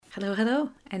Hello,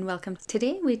 hello, and welcome.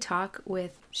 Today we talk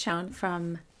with Siân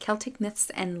from Celtic Myths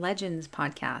and Legends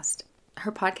podcast.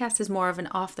 Her podcast is more of an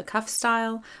off-the-cuff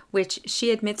style, which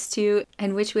she admits to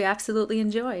and which we absolutely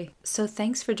enjoy. So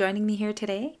thanks for joining me here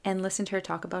today and listen to her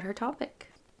talk about her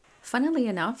topic. Funnily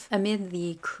enough, amid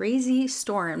the crazy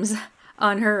storms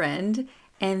on her end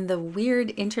and the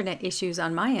weird internet issues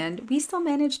on my end, we still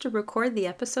managed to record the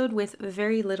episode with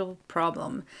very little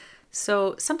problem.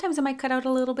 So sometimes I might cut out a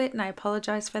little bit and I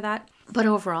apologize for that. But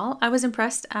overall, I was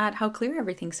impressed at how clear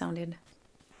everything sounded.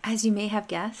 As you may have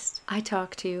guessed, I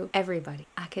talk to everybody.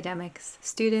 Academics,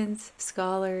 students,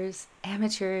 scholars,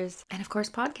 amateurs, and of course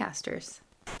podcasters.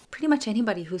 Pretty much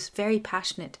anybody who's very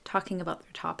passionate talking about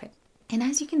their topic. And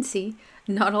as you can see,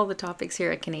 not all the topics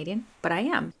here are Canadian, but I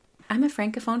am. I'm a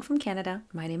francophone from Canada.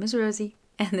 My name is Rosie,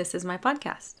 and this is my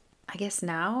podcast. I guess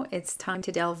now it's time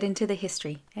to delve into the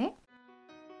history, eh?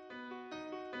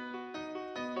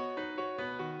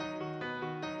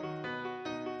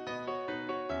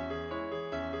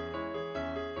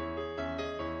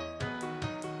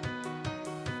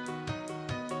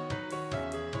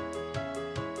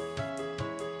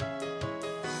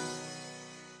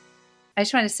 I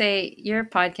just want to say your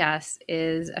podcast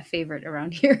is a favorite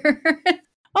around here.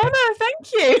 Oh no,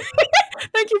 thank you.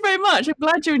 Thank you very much. I'm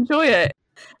glad you enjoy it.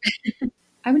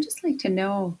 I would just like to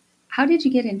know, how did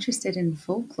you get interested in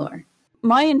folklore?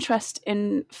 My interest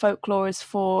in folklore is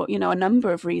for, a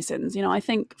number of reasons. I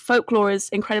think folklore is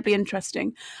incredibly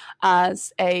interesting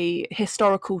as a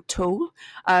historical tool.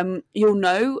 You'll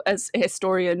know as a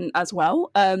historian as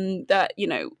well that,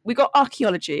 we got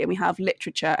archaeology and we have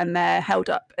literature, and they're held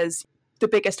up as the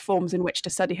biggest forms in which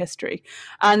to study history.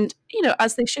 And,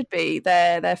 as they should be,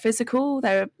 they're physical,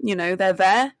 they're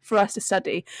there for us to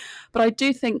study. But I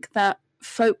do think that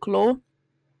folklore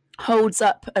holds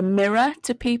up a mirror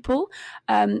to people,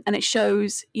 and it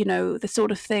shows, the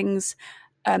sort of things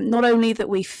not only that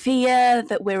we fear,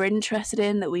 that we're interested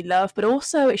in, that we love, but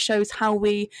also it shows how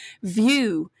we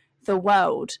view the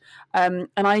world. And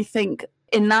I think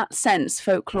in that sense,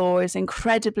 folklore is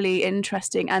incredibly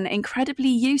interesting and incredibly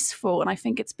useful. And I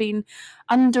think it's been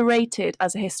underrated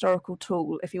as a historical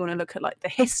tool, if you want to look at the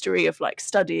history of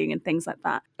studying and things like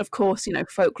that. Of course,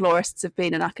 folklorists have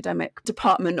been an academic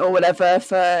department or whatever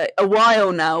for a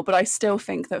while now, but I still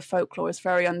think that folklore is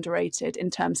very underrated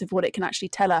in terms of what it can actually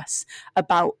tell us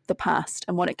about the past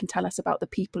and what it can tell us about the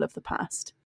people of the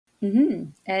past.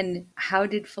 Mm-hmm. And how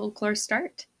did folklore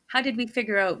start? How did we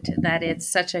figure out that it's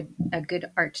such a good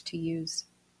art to use?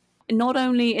 Not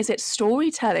only is it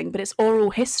storytelling, but it's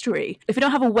oral history. If you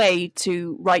don't have a way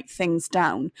to write things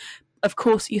down, of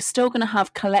course, you're still going to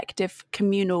have collective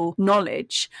communal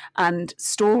knowledge and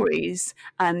stories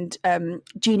and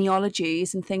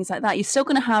genealogies and things like that. You're still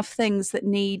going to have things that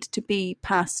need to be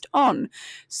passed on.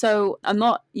 So I'm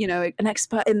not, an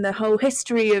expert in the whole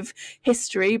history of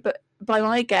history, but by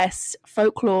my guess,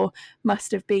 folklore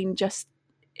must have been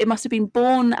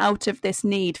born out of this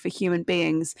need for human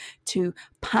beings to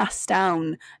pass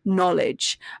down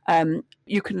knowledge.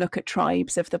 You can look at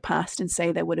tribes of the past and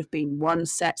say there would have been one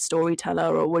set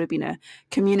storyteller, or would have been a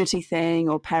community thing,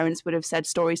 or parents would have said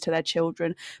stories to their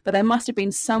children. But there must have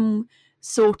been some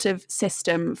sort of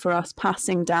system for us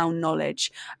passing down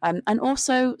knowledge, and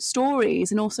also stories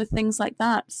and also things like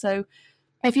that. So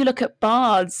if you look at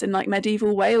bards in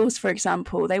medieval Wales, for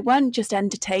example, they weren't just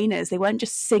entertainers. They weren't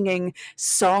just singing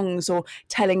songs or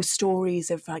telling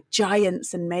stories of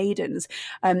giants and maidens.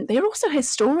 They were also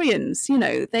historians.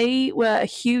 They were a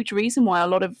huge reason why a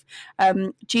lot of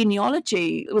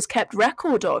genealogy was kept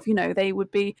record of. They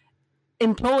would be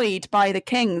employed by the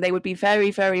king. They would be very,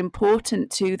 very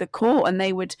important to the court, and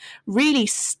they would really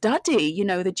study,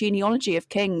 the genealogy of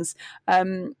kings.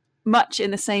 Much in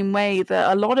the same way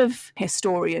that a lot of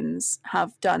historians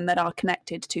have done that are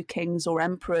connected to kings or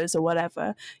emperors or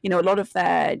whatever. A lot of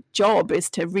their job is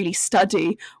to really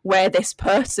study where this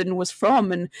person was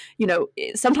from and,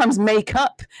 sometimes make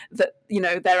up that,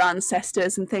 their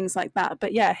ancestors and things like that.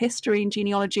 But yeah, history and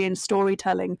genealogy and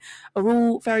storytelling are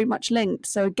all very much linked.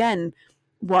 So again,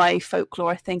 why folklore,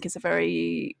 I think, is a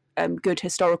very good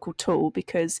historical tool,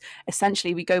 because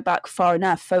essentially we go back far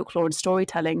enough. Folklore and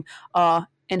storytelling are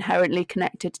inherently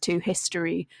connected to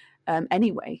history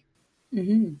anyway.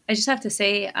 Mm-hmm. I just have to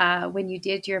say, when you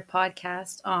did your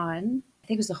podcast on, I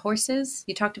think it was the horses,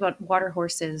 you talked about water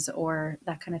horses or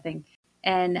that kind of thing.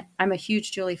 And I'm a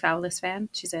huge Julie Fowlis fan.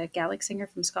 She's a Gaelic singer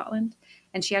from Scotland.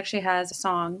 And she actually has a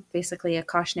song, basically a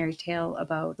cautionary tale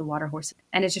about the water horse.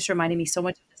 And it just reminded me so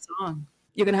much of the song.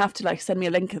 You're going to have to send me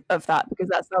a link of that, because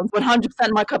that sounds 100%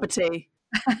 my cup of tea.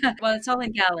 Well, it's all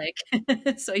in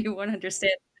Gaelic, so you won't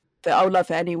understand. I'll love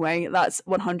it anyway. That's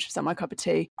 100% my cup of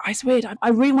tea. It's weird. I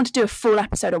really want to do a full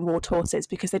episode on water horses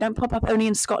because they don't pop up only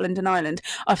in Scotland and Ireland.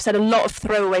 I've said a lot of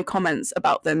throwaway comments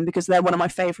about them because they're one of my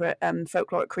favourite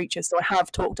folkloric creatures. So I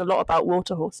have talked a lot about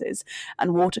water horses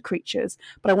and water creatures,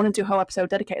 but I want to do a whole episode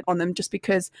dedicated on them just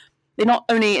because they're not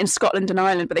only in Scotland and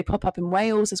Ireland, but they pop up in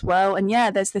Wales as well. And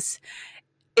yeah, there's this...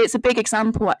 It's a big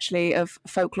example, actually, of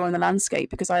folklore in the landscape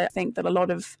because I think that a lot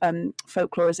of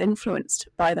folklore is influenced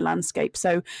by the landscape.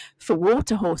 So for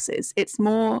water horses, it's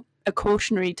more a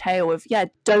cautionary tale of,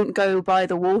 don't go by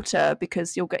the water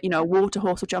because you'll get, a water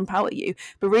horse will jump out at you.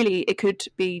 But really, it could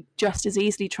be just as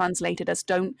easily translated as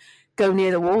don't go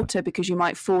near the water because you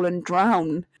might fall and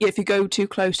drown. If you go too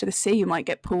close to the sea, you might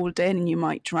get pulled in and you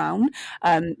might drown.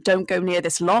 Don't go near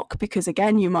this loch because,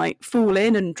 again, you might fall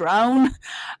in and drown.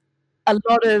 A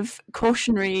lot of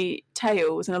cautionary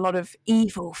tales and a lot of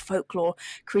evil folklore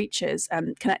creatures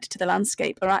connected to the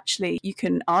landscape are actually, you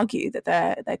can argue that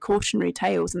they're cautionary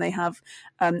tales and they have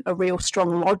a real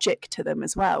strong logic to them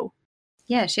as well.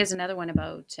 Yeah, she has another one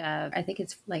about, I think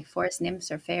it's like forest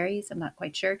nymphs or fairies. I'm not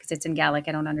quite sure because it's in Gaelic.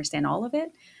 I don't understand all of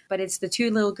it. But it's the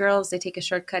two little girls, they take a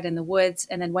shortcut in the woods,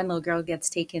 and then one little girl gets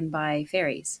taken by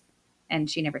fairies and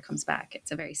she never comes back.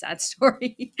 It's a very sad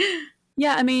story.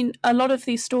 Yeah, I mean, a lot of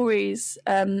these stories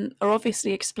are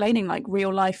obviously explaining like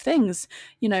real life things,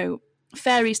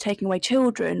 fairies taking away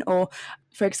children, or,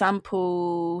 for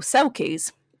example,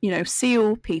 selkies,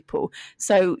 seal people.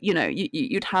 So,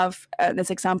 you'd have, there's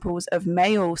examples of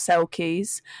male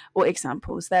selkies, or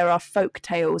examples, there are folk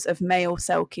tales of male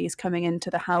selkies coming into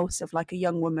the house of like a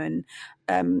young woman,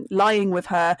 lying with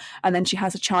her, and then she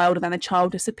has a child, and then the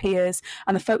child disappears,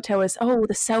 and the folktale is, oh,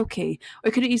 the selkie. Or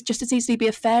it could just as easily be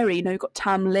a fairy. You've got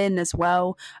Tam Lin as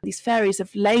well. These fairies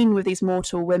have lain with these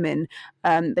mortal women.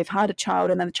 They've had a child,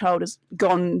 and then the child has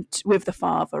gone with the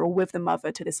father or with the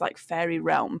mother to this like fairy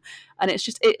realm, and it's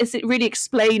just it's really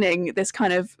explaining this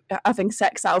kind of having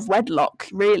sex out of wedlock,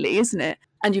 really, isn't it?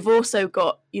 And you've also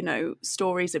got,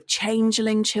 stories of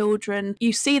changeling children.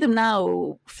 You see them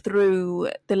now through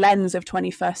the lens of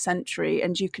 21st century,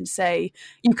 and you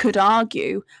could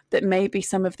argue that maybe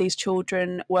some of these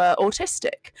children were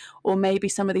autistic, or maybe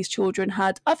some of these children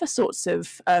had other sorts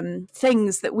of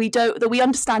things that we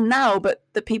understand now, but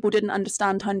that people didn't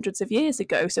understand hundreds of years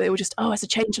ago. So they were just, oh, it's a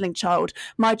changeling child.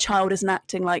 My child isn't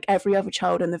acting like every other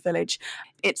child in the village.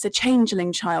 It's a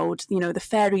changeling child. The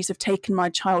fairies have taken my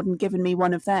child and given me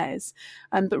one of theirs.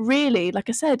 But really, like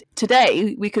I said,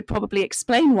 today we could probably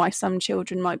explain why some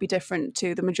children might be different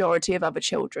to the majority of other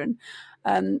children.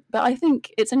 But I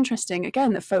think it's interesting,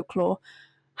 again, that folklore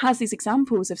has these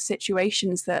examples of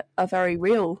situations that are very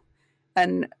real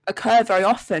and occur very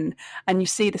often, and you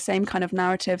see the same kind of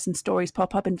narratives and stories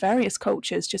pop up in various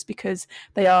cultures just because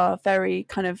they are very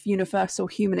kind of universal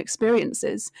human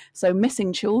experiences. So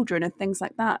missing children and things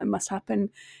like that, it must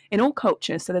happen in all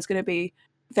cultures. So there's going to be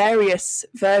various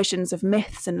versions of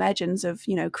myths and legends of,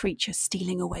 creatures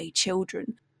stealing away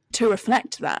children to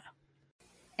reflect that.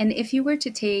 And if you were to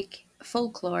take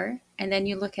folklore and then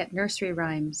you look at nursery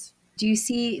rhymes, do you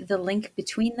see the link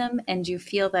between them, and do you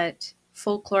feel that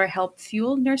folklore helped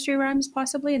fuel nursery rhymes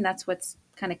possibly, and that's what's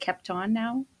kind of kept on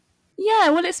now? Yeah,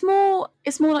 well, it's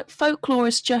more like folklore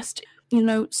is just,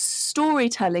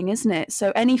 storytelling, isn't it?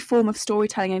 So any form of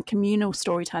storytelling, and communal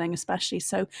storytelling especially.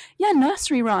 So yeah,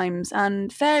 nursery rhymes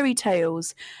and fairy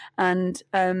tales and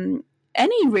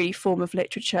any really form of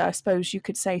literature, I suppose you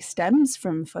could say, stems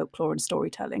from folklore and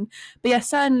storytelling. But yeah,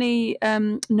 certainly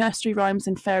nursery rhymes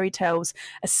and fairy tales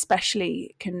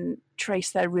especially can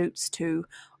trace their roots to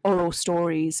oral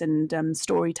stories and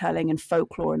storytelling and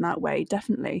folklore in that way,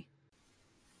 definitely.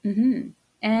 Mm-hmm.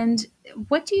 And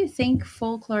what do you think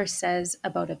folklore says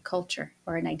about a culture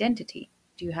or an identity?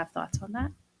 Do you have thoughts on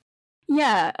that?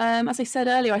 Yeah, as I said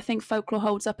earlier, I think folklore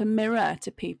holds up a mirror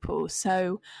to people.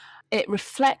 So it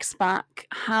reflects back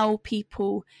how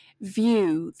people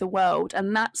view the world.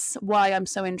 And that's why I'm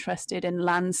so interested in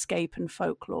landscape and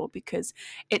folklore, because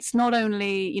it's not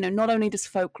only does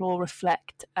folklore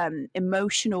reflect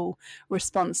emotional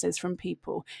responses from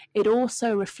people, it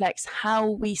also reflects how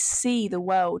we see the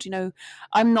world.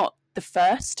 I'm not the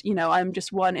first, I'm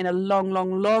just one in a long,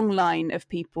 long, long line of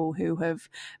people who have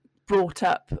brought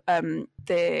up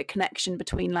the connection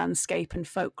between landscape and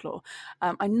folklore.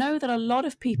 I know that a lot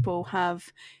of people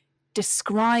have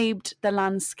described the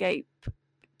landscape,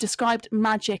 described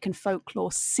magic and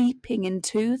folklore seeping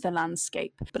into the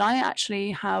landscape, but I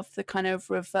actually have the kind of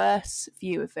reverse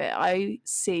view of it. I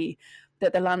see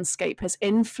that the landscape has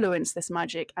influenced this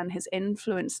magic and has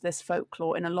influenced this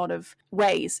folklore in a lot of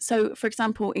ways. So, for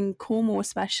example, in Cornwall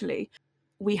especially,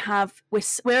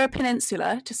 we're a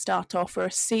peninsula to start off. We're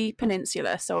a sea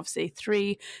peninsula, so obviously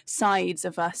 3 sides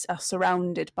of us are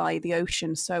surrounded by the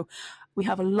ocean. So we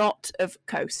have a lot of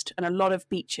coast and a lot of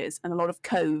beaches and a lot of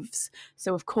coves.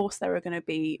 So of course there are going to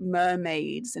be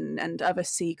mermaids and other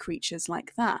sea creatures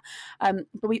like that.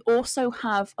 But we also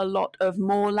have a lot of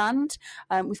moorland.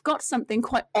 We've got something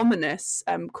quite ominous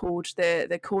called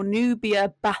the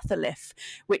Cornubia batholith,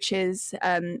 which is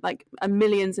like a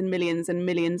millions and millions and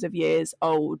millions of years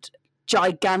old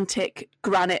gigantic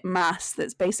granite mass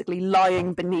that's basically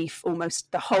lying beneath almost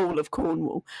the whole of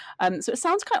Cornwall. So it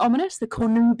sounds quite ominous, the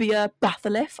Cornubia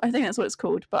batholith, I think that's what it's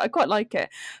called, but I quite like it.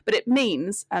 But it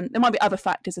means, there might be other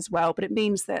factors as well, but it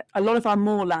means that a lot of our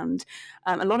moorland,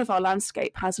 a lot of our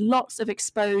landscape has lots of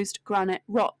exposed granite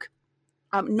rock.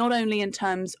 Not only in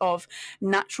terms of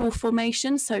natural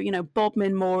formation, so,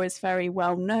 Bodmin Moor is very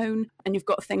well known, and you've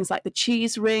got things like the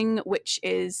cheese ring, which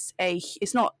is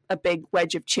it's not a big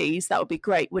wedge of cheese, that would be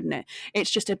great, wouldn't it?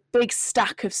 It's just a big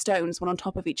stack of stones, one on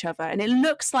top of each other, and it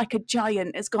looks like a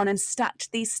giant has gone and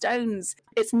stacked these stones.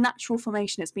 It's natural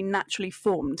formation, it's been naturally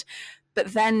formed.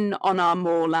 But then on our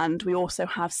moorland, we also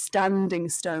have standing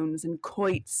stones and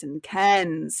quoits and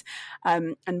cairns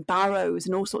and barrows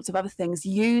and all sorts of other things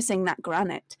using that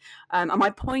granite. And my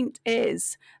point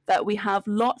is that we have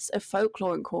lots of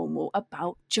folklore in Cornwall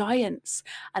about giants,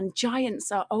 and giants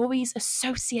are always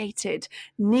associated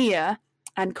near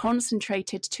and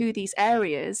concentrated to these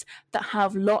areas that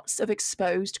have lots of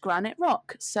exposed granite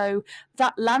rock. So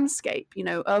that landscape,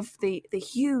 of the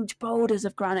huge boulders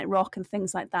of granite rock and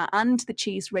things like that, and the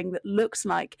cheese ring that looks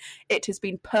like it has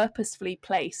been purposefully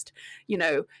placed,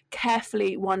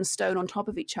 carefully one stone on top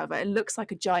of each other. It looks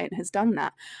like a giant has done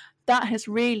that. That has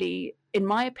really, in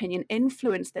my opinion,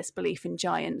 influenced this belief in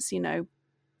giants.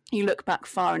 You look back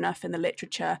far enough in the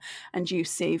literature and you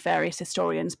see various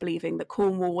historians believing that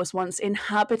Cornwall was once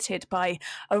inhabited by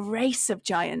a race of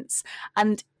giants.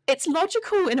 And it's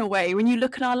logical in a way when you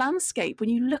look at our landscape, when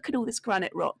you look at all this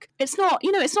granite rock. It's not,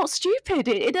 it's not stupid.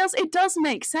 It does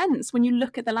make sense when you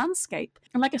look at the landscape.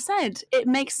 And like I said, it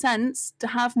makes sense to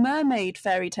have mermaid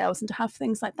fairy tales and to have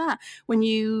things like that when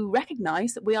you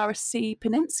recognise that we are a sea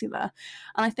peninsula.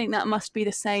 And I think that must be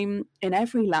the same in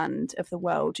every land of the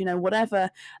world.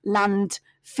 Whatever land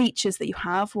features that you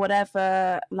have,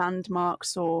 whatever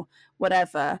landmarks or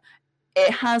whatever, it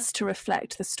has to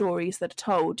reflect the stories that are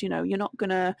told. You're not going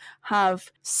to have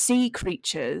sea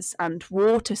creatures and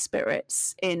water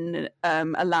spirits in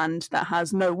a land that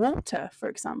has no water, for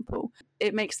example.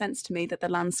 It makes sense to me that the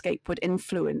landscape would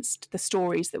influence the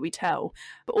stories that we tell,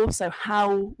 but also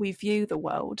how we view the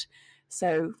world.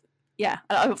 So, yeah,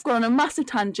 I've gone on a massive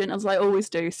tangent, as I always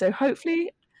do. So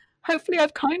hopefully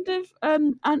I've kind of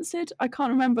answered. I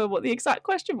can't remember what the exact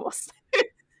question was.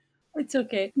 It's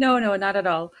okay. No, not at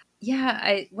all.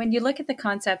 Yeah, when you look at the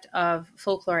concept of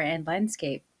folklore and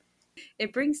landscape,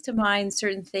 it brings to mind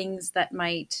certain things that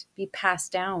might be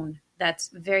passed down that's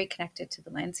very connected to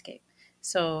the landscape.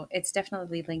 So it's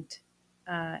definitely linked.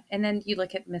 And then you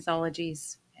look at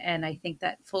mythologies, and I think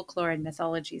that folklore and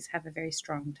mythologies have a very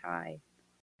strong tie.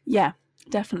 Yeah,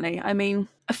 definitely. I mean,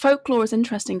 folklore is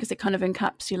interesting because it kind of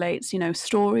encapsulates,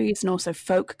 stories and also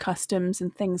folk customs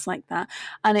and things like that.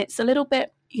 And it's a little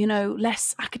bit,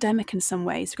 less academic in some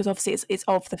ways because obviously it's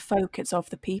of the folk, it's of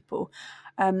the people.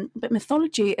 But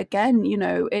mythology, again,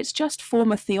 it's just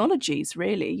former theologies,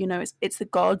 really. It's the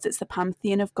gods, it's the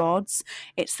pantheon of gods,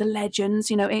 it's the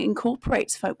legends, it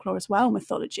incorporates folklore as well,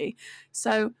 mythology.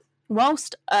 So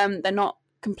whilst they're not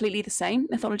completely the same,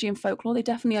 mythology and folklore, they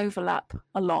definitely overlap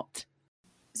a lot.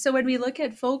 So when we look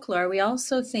at folklore, we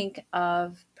also think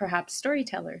of perhaps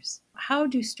storytellers. How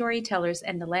do storytellers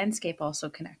and the landscape also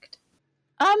connect?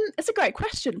 It's a great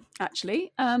question,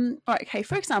 actually. All right, okay,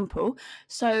 for example,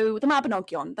 so the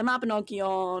Mabinogion. The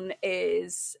Mabinogion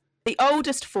is the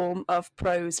oldest form of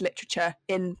prose literature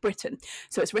in Britain.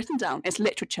 So it's written down, it's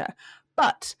literature.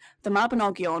 But the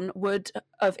Mabinogion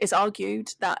is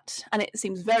argued that, and it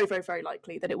seems very, very, very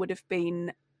likely that it would have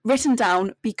been written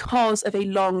down because of a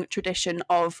long tradition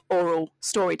of oral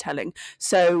storytelling.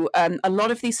 So a lot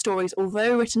of these stories,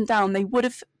 although written down, they would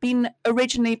have been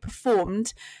originally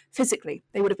performed physically.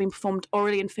 They would have been performed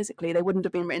orally and physically. They wouldn't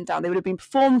have been written down. They would have been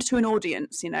performed to an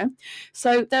audience,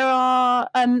 So there are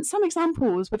some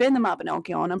examples within the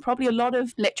Mabinogion and probably a lot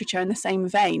of literature in the same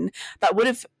vein that would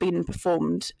have been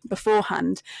performed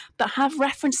beforehand that have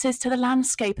references to the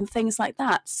landscape and things like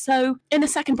that. So in the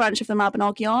second branch of the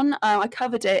Mabinogion, I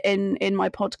covered it in my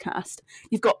podcast.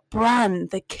 You've got Bran,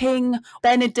 the king,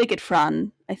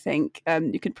 Benedigeidfran, I think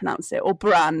you could pronounce it, or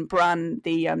Bran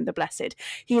the Blessed.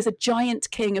 He is a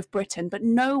giant king of Britain, but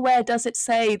nowhere does it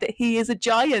say that he is a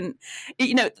giant.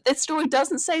 You know, this story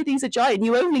doesn't say that he's a giant.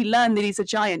 You only learn that he's a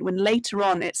giant when later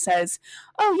on it says,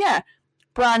 oh yeah,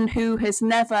 Bran, who has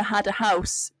never had a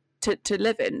house to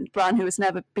live in, Bran, who has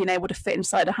never been able to fit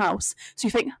inside a house. So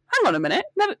you think, hang on a minute,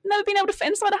 never been able to fit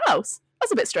inside a house?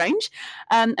 That's a bit strange.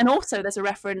 And also there's a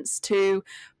reference to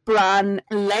Bran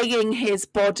laying his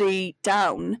body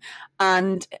down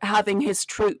and having his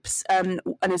troops and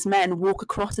his men walk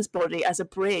across his body as a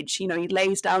bridge. You know, he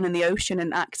lays down in the ocean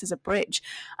and acts as a bridge.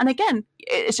 And again,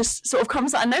 it just sort of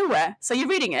comes out of nowhere. So you're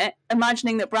reading it,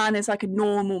 imagining that Bran is like a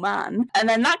normal man, and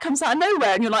then that comes out of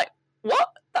nowhere, and you're like, what?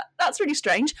 That's really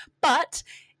strange. But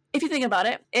if you think about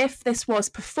it, if this was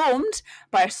performed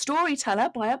by a storyteller,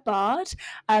 by a bard,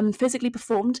 physically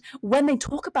performed, when they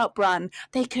talk about Bran,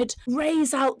 they could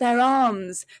raise out their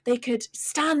arms, they could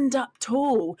stand up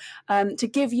tall, to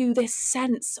give you this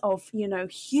sense of, you know,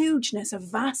 hugeness, of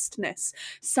vastness,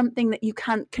 something that you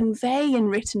can't convey in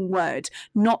written word,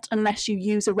 not unless you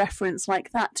use a reference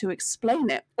like that to explain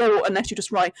it, or unless you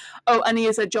just write, oh, and he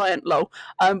is a giant, lol.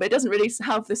 But it doesn't really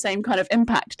have the same kind of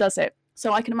impact, does it?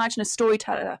 So I can imagine a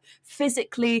storyteller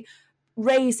physically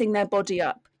raising their body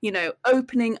up, you know,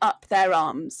 opening up their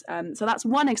arms. So that's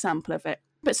one example of it.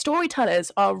 But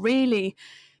storytellers are really,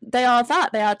 they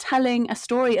are telling a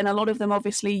story, and a lot of them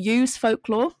obviously use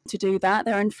folklore to do that.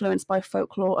 They're influenced by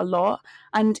folklore a lot.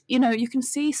 And, you know, you can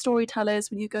see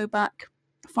storytellers when you go back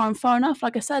far enough,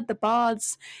 like I said, the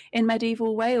bards in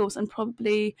medieval Wales and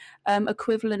probably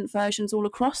equivalent versions all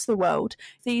across the world.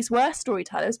 These were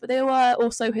storytellers, but they were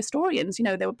also historians. You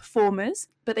know, they were performers,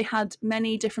 but they had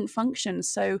many different functions.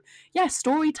 So yeah,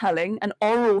 storytelling and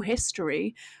oral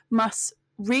history must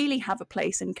really have a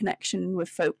place in connection with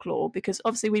folklore, because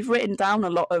obviously we've written down a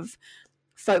lot of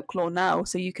folklore now,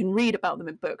 so you can read about them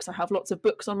in books. I have lots of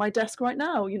books on my desk right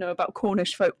now, you know, about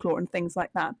Cornish folklore and things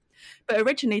like that. But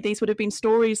originally these would have been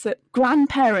stories that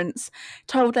grandparents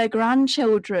told their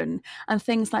grandchildren and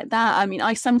things like that. I mean,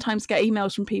 I sometimes get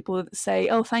emails from people that say,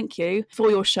 oh, thank you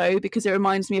for your show, because it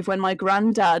reminds me of when my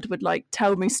granddad would like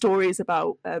tell me stories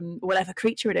about whatever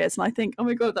creature it is. And I think, oh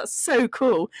my God, that's so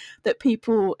cool that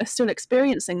people are still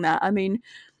experiencing that. I mean,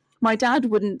 my dad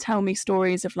wouldn't tell me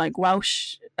stories of like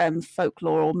Welsh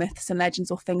folklore or myths and legends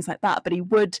or things like that, but he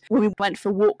would, when we went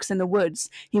for walks in the woods,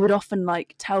 he would often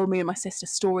like tell me and my sister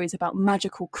stories about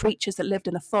magical creatures that lived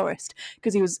in the forest,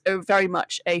 because he was very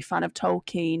much a fan of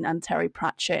Tolkien and Terry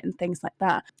Pratchett and things like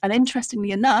that. And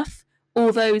interestingly enough,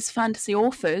 all those fantasy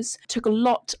authors took a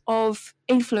lot of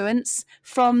influence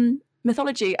from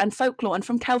mythology and folklore, and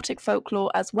from Celtic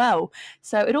folklore as well.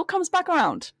 So it all comes back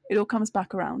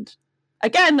around.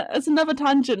 Again, it's another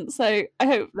tangent, so I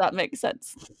hope that makes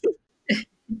sense.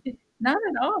 Not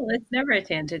at all. It's never a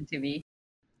tangent to me.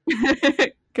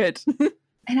 Good.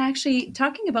 And actually,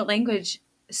 talking about language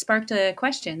sparked a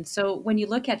question. So when you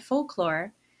look at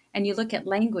folklore and you look at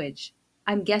language,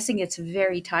 I'm guessing it's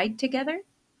very tied together?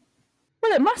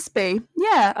 Well, it must be,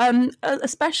 yeah.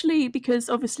 Especially because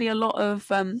obviously a lot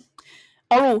of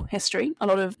oral history, a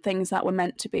lot of things that were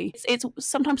meant to be. It's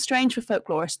sometimes strange for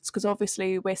folklorists, because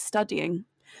obviously we're studying.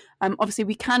 Obviously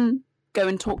we can go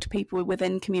and talk to people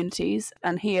within communities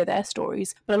and hear their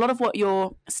stories, but a lot of what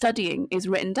you're studying is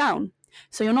written down.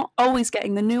 So you're not always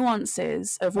getting the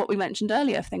nuances of what we mentioned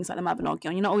earlier, of things like the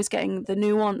Mabinogion. You're not always getting the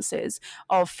nuances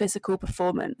of physical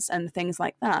performance and things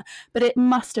like that. But it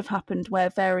must have happened where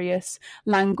various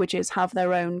languages have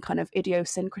their own kind of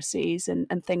idiosyncrasies and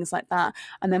things like that.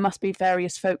 And there must be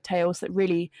various folk tales that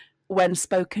really, when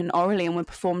spoken orally and when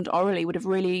performed orally, would have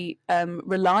really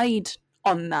relied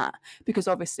on that, because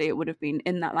obviously it would have been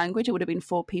in that language. It would have been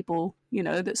for people, you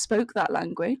know, that spoke that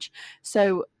language.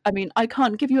 So I mean, I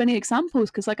can't give you any examples,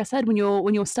 because like I said, when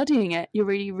you're studying it, you're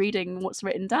really reading what's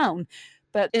written down.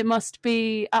 But it must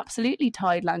be absolutely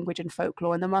tied, language and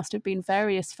folklore, and there must have been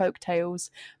various folk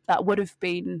tales that would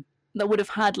have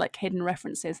had like hidden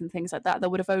references and things like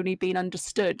that would have only been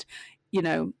understood, you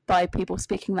know, by people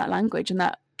speaking that language, and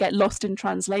that get lost in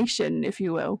translation, if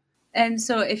you will. And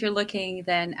so if you're looking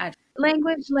then at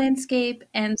language, landscape,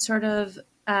 and sort of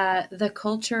the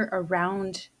culture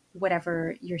around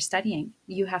whatever you're studying,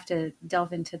 you have to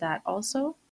delve into that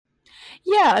also?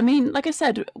 Yeah, I mean, like I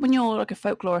said, when you're like a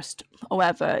folklorist or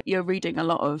whatever, you're reading a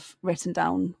lot of written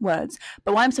down words.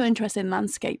 But why I'm so interested in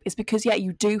landscape is because, yeah,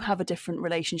 you do have a different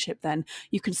relationship then.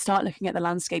 You can start looking at the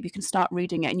landscape, you can start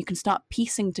reading it, and you can start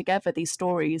piecing together these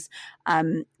stories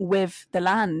with the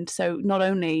land. So not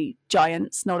only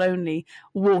giants, not only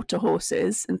water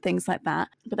horses and things like that,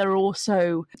 but there are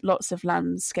also lots of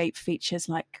landscape features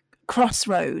like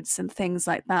crossroads and things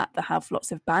like that have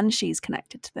lots of banshees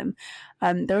connected to them.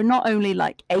 There are not only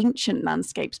like ancient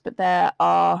landscapes, but there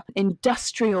are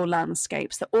industrial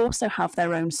landscapes that also have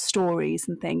their own stories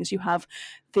and things. You have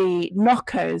the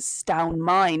knockers down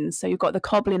mines. So you've got the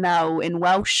Coblynau in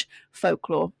Welsh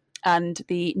folklore and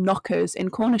the knockers in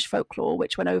Cornish folklore,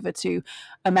 which went over to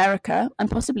America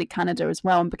and possibly Canada as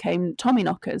well and became Tommy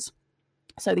knockers.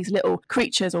 So these little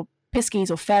creatures or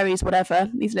piskies or fairies, whatever,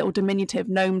 these little diminutive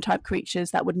gnome type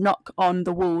creatures that would knock on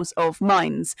the walls of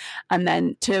mines and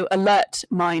then to alert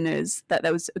miners that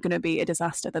there was going to be a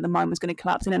disaster, that the mine was going to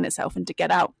collapse in on itself and to get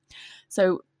out.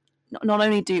 So not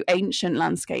only do ancient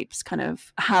landscapes kind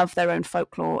of have their own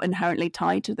folklore inherently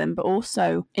tied to them, but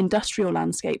also industrial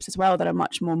landscapes as well that are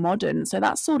much more modern. So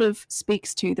that sort of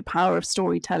speaks to the power of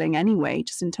storytelling anyway,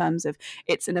 just in terms of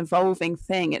it's an evolving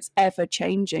thing, it's ever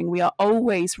changing. We are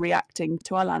always reacting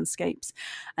to our landscapes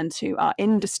and to our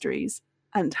industries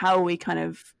and how we kind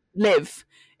of live,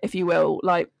 if you will.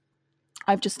 Like,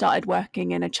 I've just started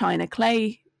working in a China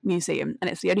clay museum, and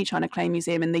it's the only China clay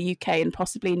museum in the UK and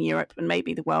possibly in Europe and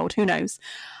maybe the world, who knows.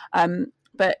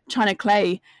 But China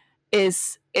clay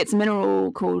it's a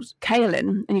mineral called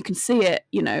kaolin, and you can see it,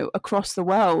 you know, across the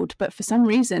world. But for some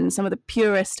reason, some of the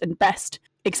purest and best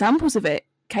examples of it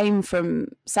came from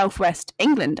southwest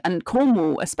England and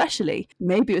Cornwall especially.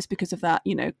 Maybe it was because of that,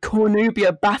 you know,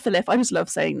 Cornubia batholith. I just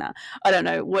love saying that. I don't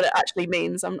know what it actually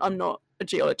means. I'm not a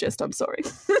geologist, I'm sorry.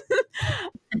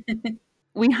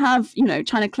 We have, you know,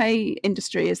 China clay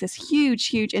industry is this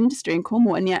huge industry in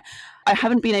Cornwall, and yet I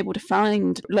haven't been able to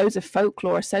find loads of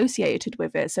folklore associated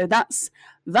with it. So that's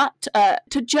that.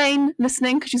 To Jane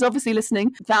listening, because she's obviously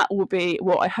listening, that will be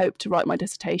what I hope to write my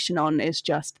dissertation on, is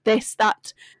just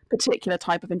that particular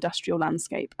type of industrial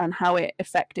landscape and how it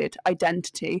affected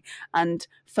identity and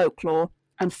folklore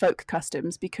and folk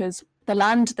customs, because the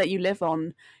land that you live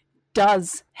on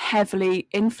does heavily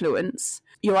influence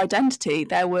your identity.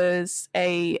 There was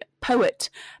a poet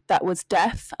that was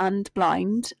deaf and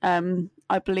blind.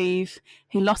 I believe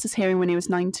he lost his hearing when he was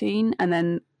 19 and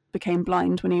then became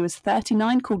blind when he was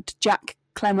 39, called Jack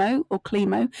Clemo or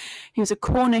Clemo. He was a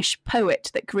Cornish poet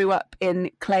that grew up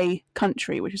in clay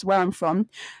country, which is where I'm from.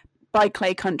 By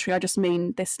clay country, I just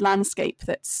mean this landscape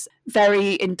that's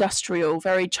very industrial,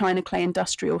 very China clay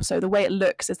industrial. So the way it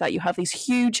looks is that you have these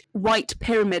huge white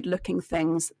pyramid looking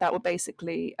things that were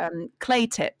basically clay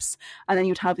tips. And then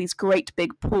you'd have these great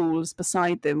big pools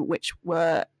beside them, which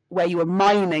were where you were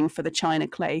mining for the China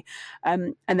clay.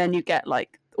 And then you get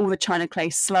like all the China clay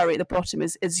slurry at the bottom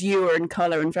is azure in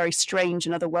colour and very strange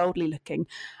and otherworldly looking.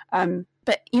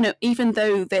 But, you know, even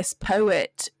though this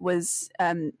poet was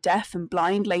deaf and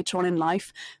blind later on in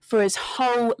life, for his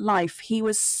whole life, he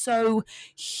was so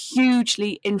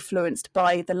hugely influenced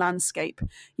by the landscape.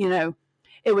 You know,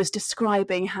 it was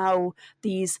describing how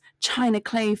these China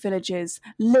clay villages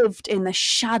lived in the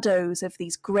shadows of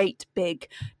these great big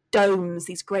domes,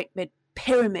 these great big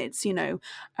pyramids, you know.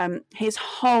 His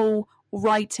whole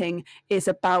writing is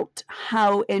about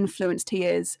how influenced he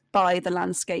is by the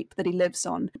landscape that he lives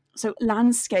on. So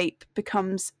landscape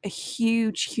becomes a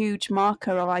huge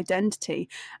marker of identity,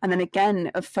 and then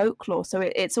again of folklore. So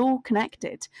it's all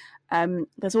connected.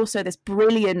 There's also this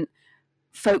brilliant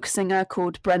folk singer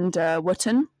called Brenda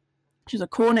Wootton. She's a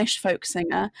Cornish folk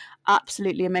singer,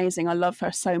 absolutely amazing. I love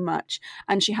her so much.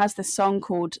 And she has this song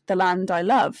called The Land I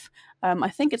Love. I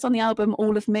think it's on the album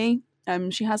All of Me.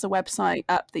 She has a website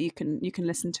app that you can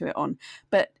listen to it on,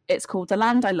 but it's called The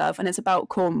Land I Love, and it's about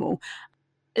Cornwall.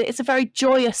 It's a very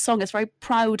joyous song. It's very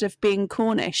proud of being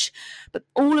Cornish, but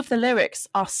all of the lyrics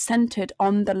are centered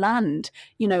on the land.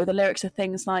 You know, the lyrics are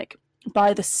things like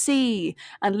by the sea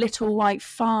and little white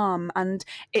farm, and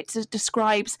it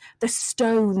describes the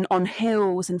stone on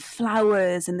hills and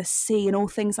flowers and the sea and all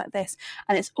things like this.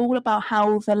 And it's all about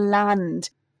how the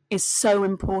land is so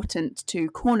important to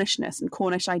Cornishness and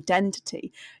Cornish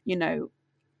identity. You know,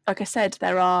 like I said,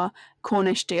 there are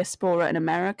Cornish diaspora in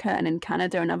America and in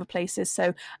Canada and other places.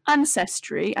 So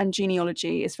ancestry and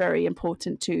genealogy is very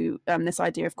important to this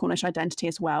idea of Cornish identity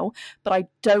as well. But I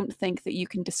don't think that you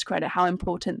can discredit how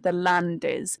important the land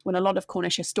is. When a lot of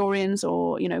Cornish historians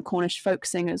or, you know, Cornish folk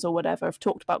singers or whatever have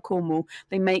talked about Cornwall,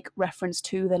 they make reference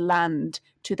to the land,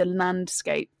 to the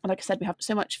landscape. And like I said, we have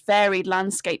so much varied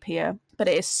landscape here, but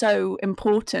it is so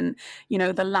important. You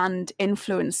know, the land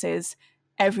influences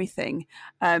everything.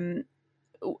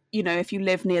 You know, if you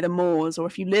live near the moors, or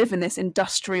if you live in this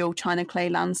industrial China clay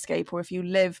landscape, or if you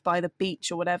live by the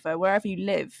beach or whatever, wherever you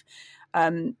live,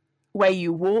 where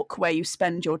you walk, where you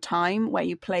spend your time, where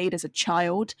you played as a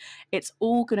child, it's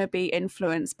all going to be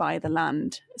influenced by the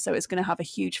land. So it's going to have a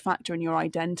huge factor in your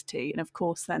identity. And of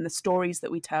course, then the stories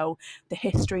that we tell, the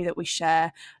history that we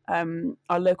share,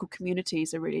 our local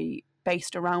communities are really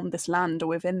based around this land or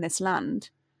within this land.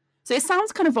 So it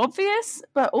sounds kind of obvious,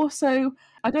 but also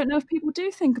I don't know if people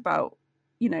do think about,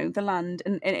 the land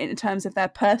in terms of their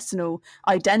personal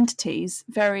identities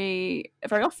very,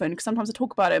 very often. Because sometimes I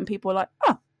talk about it and people are like,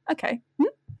 oh, okay.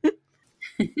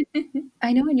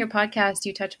 I know in your podcast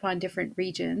you touch upon different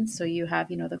regions. So you have,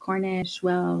 the Cornish,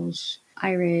 Welsh,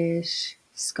 Irish,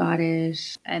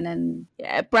 Scottish, and then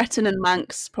Breton and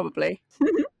Manx probably.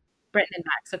 Britain and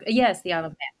Max. Okay. Yes, the Isle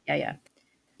of Man. Yeah.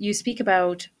 You speak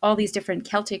about all these different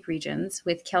Celtic regions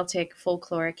with Celtic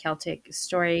folklore, Celtic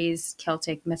stories,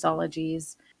 Celtic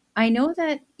mythologies. I know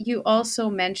that you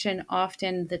also mention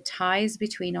often the ties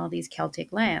between all these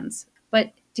Celtic lands,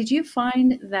 but did you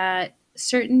find that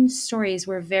certain stories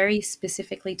were very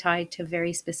specifically tied to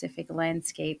very specific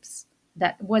landscapes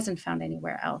that wasn't found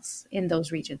anywhere else in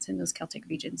those regions, in those Celtic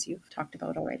regions you've talked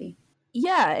about already?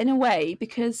 Yeah, in a way,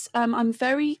 because I'm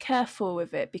very careful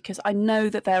with it, because I know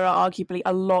that there are arguably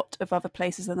a lot of other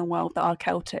places in the world that are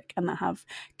Celtic and that have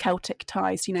Celtic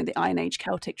ties, the Iron Age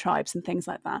Celtic tribes and things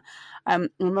like that. I'm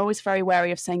always very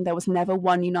wary of saying there was never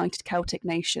one united Celtic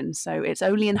nation. So it's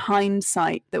only in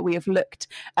hindsight that we have looked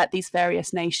at these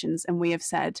various nations and we have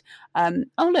said, oh,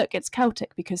 look, it's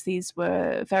Celtic because these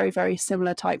were very, very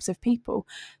similar types of people.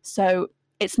 So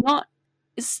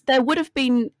there would have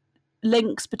been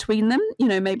links between them,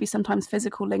 maybe sometimes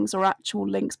physical links or actual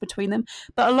links between them.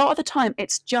 But a lot of the time,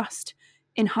 it's just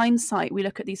in hindsight, we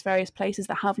look at these various places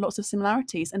that have lots of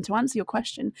similarities. And to answer your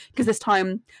question, because this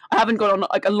time I haven't gone on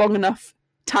like a long enough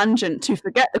tangent to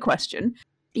forget the question.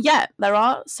 Yeah, there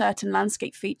are certain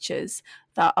landscape features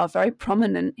that are very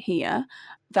prominent here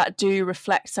that do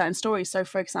reflect certain stories. So,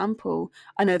 for example,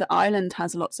 I know that Ireland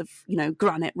has lots of,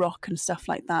 granite rock and stuff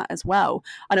like that as well.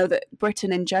 I know that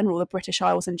Britain in general, the British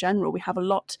Isles in general, we have a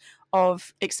lot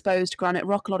of exposed granite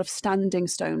rock, a lot of standing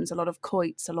stones, a lot of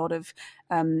quoits, a lot of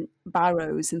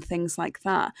barrows and things like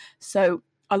that. So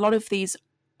a lot of these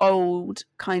old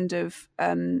kind of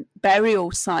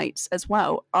burial sites as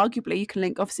well. Arguably, you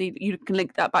can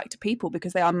link that back to people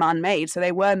because they are man-made. So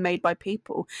they were made by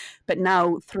people, but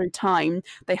now through time,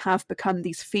 they have become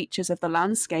these features of the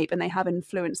landscape and they have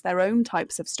influenced their own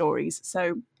types of stories.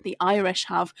 So the Irish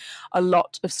have a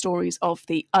lot of stories of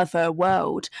the other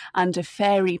world and of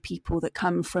fairy people that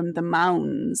come from the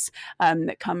mounds,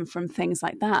 that come from things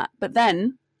like that. But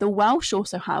then the Welsh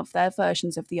also have their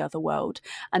versions of the other world.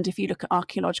 And if you look at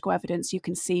archaeological evidence, you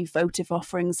can see votive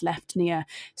offerings left near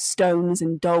stones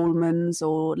and dolmens,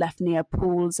 or left near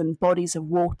pools and bodies of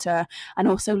water, and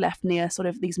also left near sort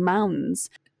of these mounds.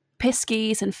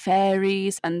 Piskies and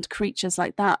fairies and creatures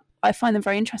like that, I find them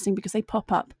very interesting because they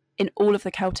pop up in all of the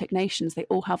Celtic nations. They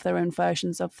all have their own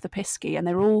versions of the Piskie, and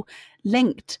they're all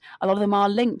linked. A lot of them are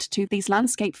linked to these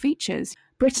landscape features.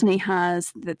 Brittany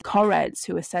has the Correds,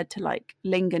 who are said to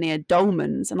linger near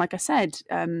dolmens. And like I said,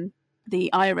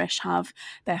 the Irish have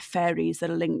their fairies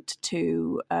that are linked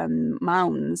to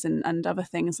mounds and other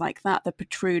things like that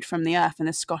protrude from the earth. And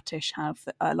the Scottish have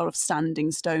a lot of standing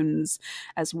stones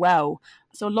as well.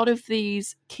 So a lot of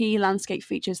these key landscape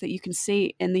features that you can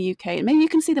see in the UK, and maybe you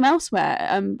can see them elsewhere.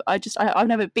 I've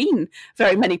never been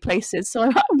very many places, so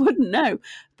I wouldn't know.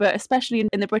 But especially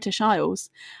in the British Isles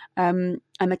and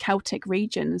the Celtic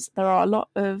regions, there are a lot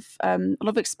of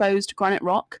exposed granite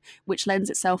rock, which lends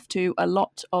itself to a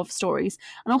lot of stories.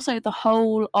 And also, the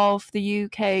whole of the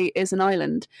UK is an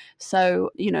island.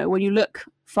 So when you look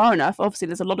far enough, obviously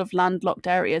there's a lot of landlocked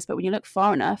areas, but when you look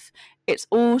far enough, it's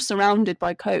all surrounded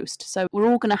by coast. So we're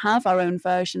all going to have our own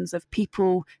versions of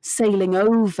people sailing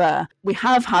over. We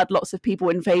have had lots of people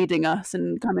invading us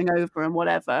and coming over and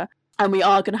whatever. And we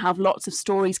are going to have lots of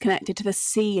stories connected to the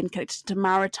sea and connected to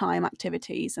maritime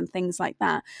activities and things like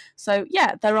that. So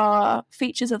yeah, there are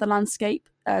features of the landscape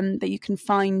that you can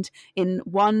find in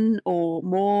one or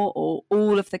more or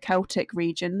all of the Celtic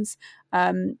regions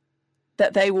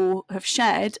that they will have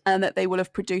shared and that they will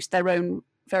have produced their own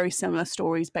very similar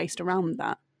stories based around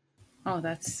that. Oh,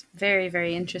 that's very,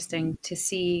 very interesting to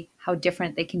see how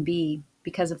different they can be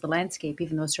because of the landscape,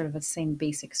 even though it's sort of the same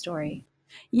basic story.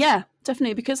 Yeah,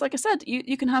 definitely. Because like I said,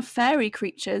 you can have fairy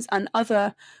creatures and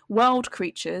other world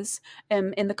creatures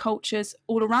in the cultures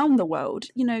all around the world.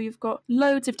 You've got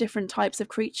loads of different types of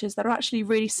creatures that are actually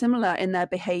really similar in their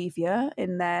behavior,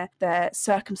 in their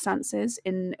circumstances,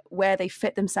 in where they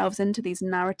fit themselves into these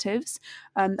narratives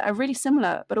that are really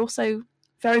similar, but also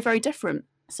very, very different.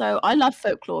 So I love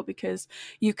folklore because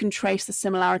you can trace the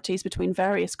similarities between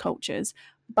various cultures,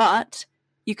 but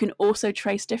you can also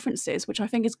trace differences, which I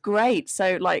think is great.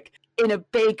 So, like, in a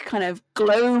big kind of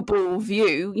global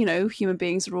view, human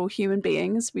beings are all human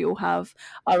beings. We all have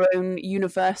our own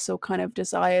universal kind of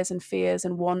desires and fears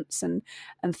and wants and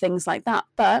things like that.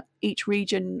 But each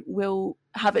region will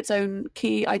have its own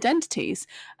key identities.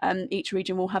 Each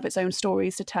region will have its own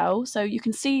stories to tell. So you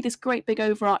can see this great big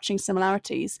overarching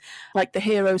similarities, like the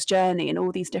hero's journey and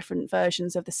all these different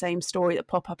versions of the same story that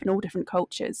pop up in all different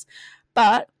cultures.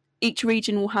 But each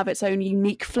region will have its own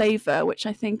unique flavor, which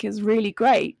I think is really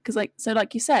great. Because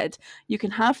like you said, you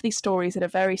can have these stories that are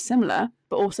very similar,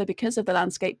 but also because of the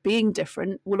landscape being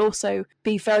different, will also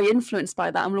be very influenced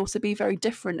by that and will also be very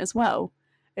different as well.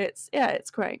 It's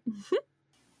great.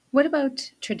 What about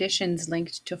traditions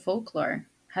linked to folklore?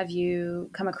 Have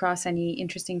you come across any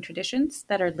interesting traditions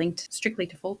that are linked strictly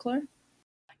to folklore?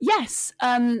 Yes,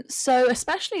 so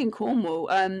especially in Cornwall,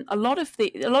 a lot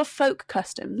of folk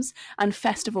customs and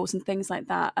festivals and things like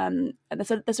that.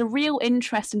 There's a real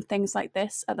interest in things like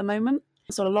this at the moment.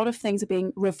 So a lot of things are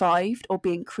being revived or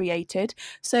being created.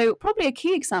 So probably a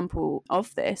key example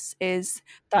of this is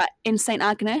that in St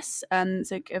Agnes,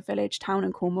 it's a village town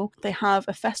in Cornwall, they have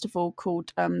a festival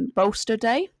called Bolster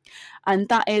Day, and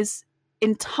that is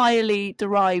entirely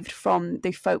derived from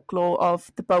the folklore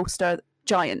of the Bolster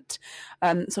giant. So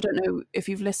I don't know if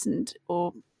you've listened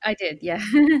or... I did, yeah.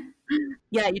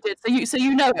 Yeah, you did. So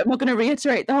you know it. I'm not going to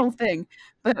reiterate the whole thing.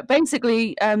 But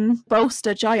basically,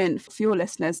 Bolster giant, for your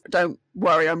listeners, don't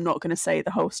worry, I'm not going to say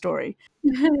the whole story.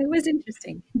 It was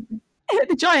interesting.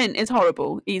 The giant is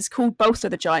horrible. He's called Bolster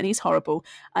the giant. He's horrible.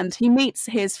 And he meets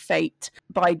his fate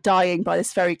by dying by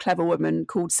this very clever woman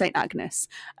called St. Agnes.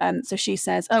 So she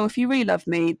says, oh, if you really love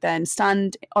me, then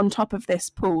stand on top of this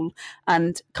pool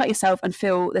and cut yourself and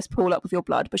fill this pool up with your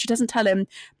blood. But she doesn't tell him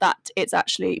that it's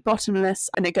actually bottomless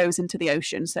and it goes into the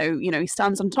ocean. So, he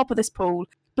stands on top of this pool,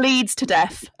 bleeds to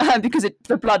death because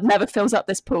the blood never fills up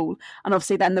this pool, and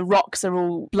obviously then the rocks are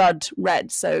all blood red,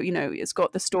 so it's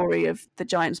got the story of the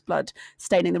giant's blood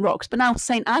staining the rocks. But now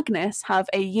St Agnes have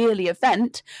a yearly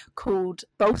event called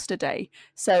Bolster Day,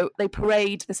 so they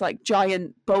parade this like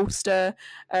giant bolster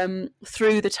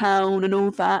through the town and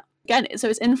all that. Again, so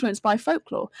it's influenced by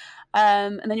folklore.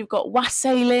 And then you've got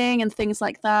wassailing and things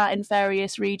like that in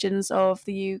various regions of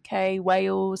the UK,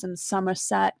 Wales and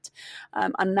Somerset,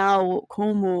 and now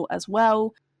Cornwall as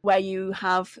well, where you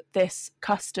have this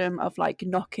custom of like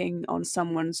knocking on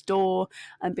someone's door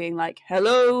and being like,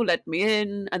 hello, let me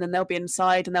in. And then they'll be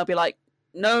inside and they'll be like,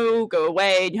 no, go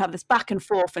away. And you have this back and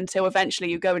forth until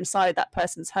eventually you go inside that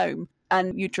person's home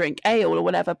and you drink ale or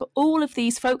whatever. But all of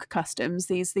these folk customs,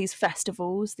 these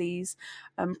festivals, these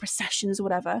processions or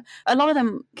whatever, a lot of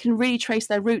them can really trace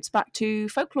their roots back to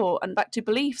folklore and back to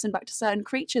beliefs and back to certain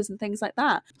creatures and things like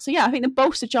that. So yeah, I think the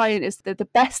Bolster Giant is the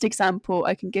best example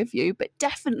I can give you, but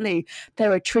definitely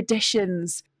there are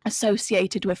traditions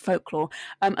associated with folklore,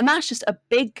 and that's just a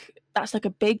big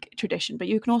tradition. But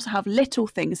you can also have little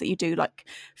things that you do, like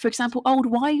for example old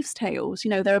wives' tales.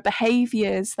 There are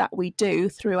behaviours that we do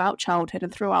throughout childhood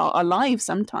and throughout our lives,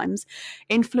 sometimes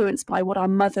influenced by what our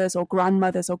mothers or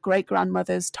grandmothers or great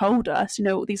grandmothers told us.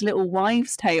 These little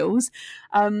wives' tales,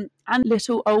 and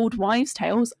little old wives'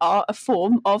 tales are a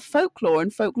form of folklore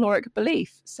and folkloric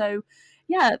belief. So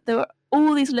yeah, there are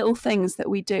all these little things that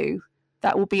we do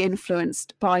that will be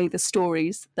influenced by the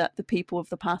stories that the people of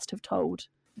the past have told.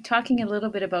 Talking a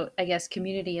little bit about, I guess,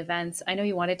 community events, I know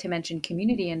you wanted to mention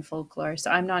community in folklore,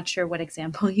 so I'm not sure what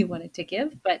example you wanted to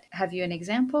give, but have you an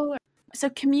example?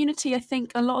 So community, I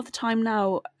think a lot of the time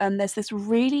now, there's this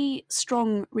really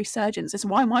strong resurgence. It's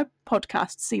why my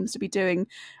podcast seems to be doing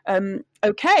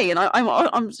okay. And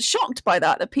I'm shocked by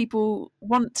that people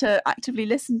want to actively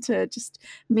listen to just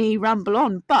me ramble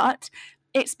on. But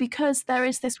it's because there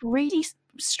is this really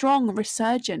strong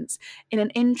resurgence in an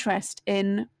interest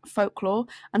in folklore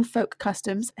and folk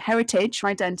customs, heritage,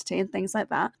 identity, and things like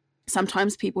that.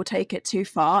 Sometimes people take it too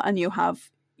far, and you'll have,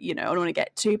 I don't want to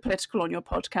get too political on your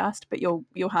podcast, but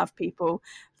you'll have people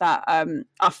that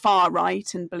are far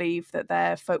right and believe that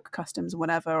their folk customs or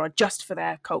whatever are just for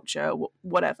their culture,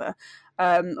 whatever.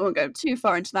 I won't go too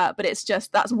far into that, but it's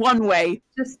just, that's one way.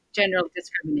 Just general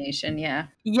discrimination, yeah.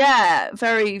 Yeah,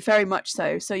 very, very much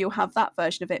so. So you'll have that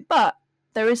version of it. But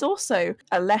there is also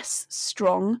a less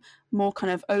strong more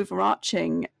kind of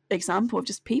overarching example of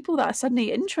just people that are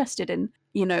suddenly interested in,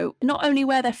 you know, not only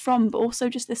where they're from, but also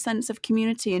just this sense of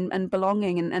community and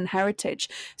belonging and heritage.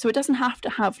 So it doesn't have to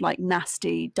have like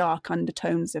nasty, dark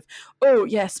undertones of, oh,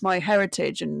 yes, my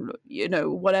heritage and, you know,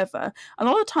 whatever. A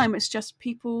lot of the time it's just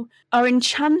people are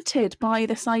enchanted by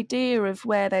this idea of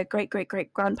where their great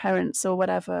grandparents or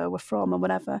whatever were from or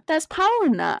whatever. There's power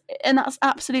in that. And that's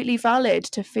absolutely valid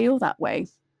to feel that way.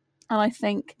 And I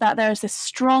think that there is this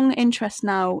strong interest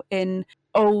now in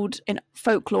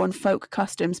folklore and folk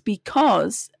customs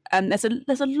because there's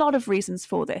a lot of reasons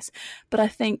for this, but I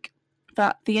think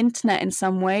that the internet in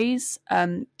some ways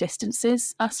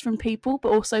distances us from people,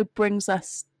 but also brings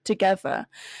us together.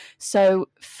 So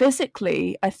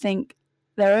physically, I think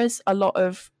there is a lot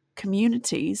of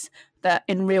communities that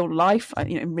in real life,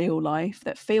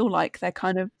 that feel like they're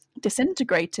kind of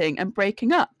disintegrating and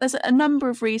breaking up. There's a number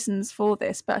of reasons for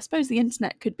this, but I suppose the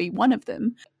internet could be one of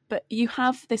them. But you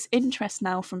have this interest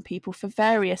now from people for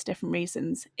various different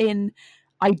reasons in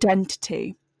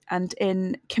identity and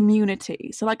in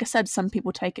community. So like I said, some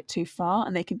people take it too far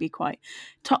and they can be quite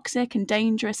toxic and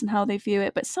dangerous in how they view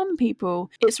it. But some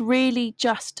people, it's really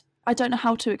just, I don't know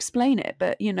how to explain it,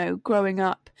 but, you know, growing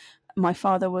up, my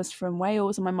father was from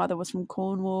Wales and my mother was from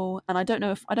Cornwall. And I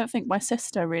don't think my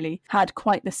sister really had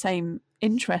quite the same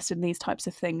interest in these types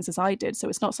of things as I did. So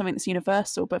it's not something that's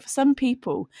universal. But for some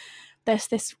people, there's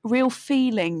this real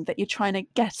feeling that you're trying to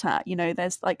get at. You know,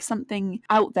 there's like something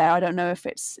out there. I don't know if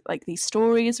it's like these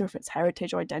stories or if it's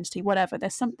heritage or identity, whatever.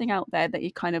 There's something out there that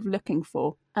you're kind of looking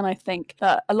for. And I think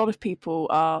that a lot of people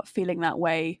are feeling that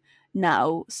way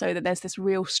now, so that there's this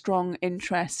real strong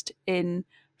interest in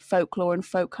folklore and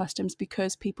folk customs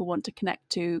because people want to connect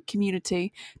to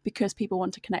community, because people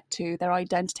want to connect to their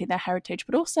identity, their heritage,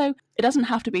 but also it doesn't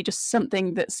have to be just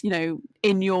something that's, you know,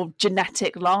 in your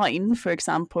genetic line. For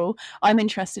example, I'm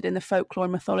interested in the folklore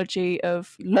and mythology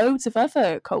of loads of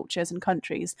other cultures and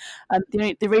countries.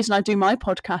 The reason I do my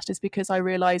podcast is because I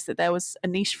realized that there was a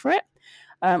niche for it.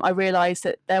 I realised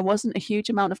that there wasn't a huge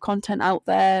amount of content out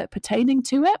there pertaining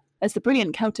to it, as the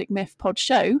brilliant Celtic Myth pod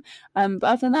show. But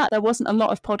other than that, there wasn't a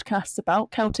lot of podcasts about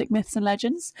Celtic myths and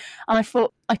legends. And I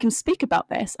thought I can speak about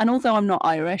this. And although I'm not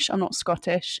Irish, I'm not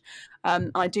Scottish,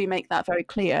 I do make that very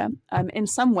clear. In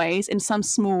some ways, in some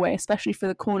small way, especially for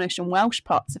the Cornish and Welsh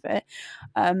parts of it,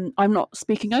 I'm not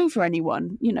speaking over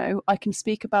anyone. You know, I can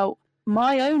speak about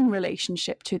my own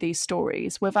relationship to these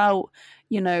stories without,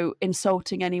 you know,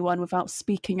 insulting anyone, without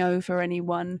speaking over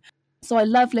anyone. So I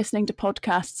love listening to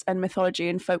podcasts and mythology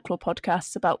and folklore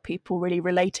podcasts about people really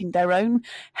relating their own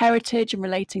heritage and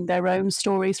relating their own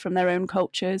stories from their own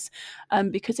cultures,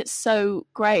 because it's so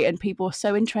great and people are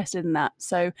so interested in that.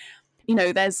 So, you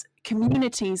know, there's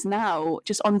communities now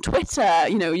just on Twitter.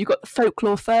 You know, you've got the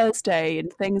Folklore Thursday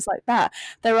and things like that.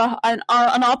 There are and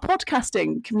our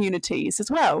podcasting communities as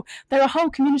well. There are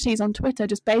whole communities on Twitter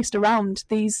just based around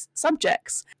these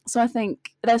subjects. So I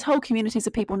think there's whole communities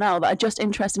of people now that are just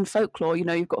interested in folklore. You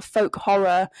know, you've got folk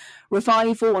horror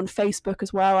revival on Facebook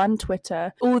as well and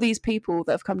Twitter. All these people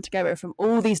that have come together from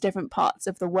all these different parts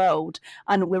of the world,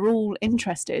 and we're all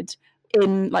interested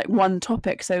in like one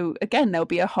topic. So again, there'll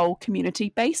be a whole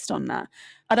community based on that.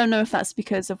 I don't know if that's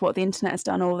because of what the internet has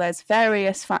done or there's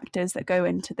various factors that go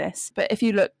into this. But if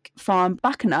you look far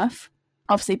back enough,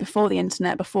 obviously before the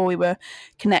internet, before we were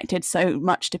connected so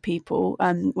much to people,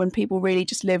 when people really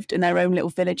just lived in their own little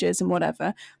villages and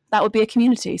whatever, that would be a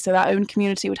community. So that own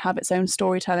community would have its own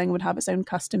storytelling, would have its own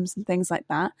customs and things like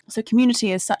that. So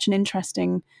community is such an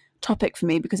interesting topic for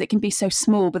me because it can be so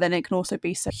small, but then it can also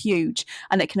be so huge,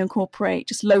 and it can incorporate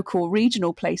just local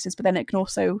regional places, but then it can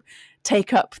also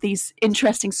take up these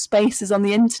interesting spaces on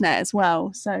the internet as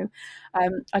well. So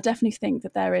I definitely think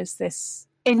that there is this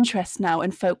interest now in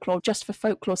folklore just for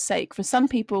folklore's sake. For some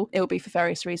people it will be for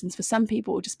various reasons. For some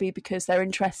people it will just be because they're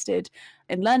interested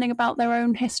in learning about their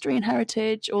own history and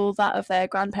heritage or that of their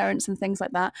grandparents and things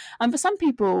like that. And for some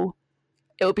people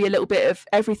it will be a little bit of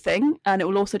everything, and it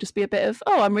will also just be a bit of,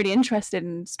 oh, I'm really interested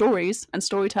in stories and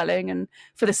storytelling and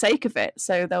for the sake of it.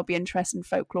 So they'll be interested in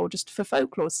folklore just for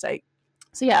folklore's sake.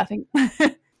 So yeah, I think...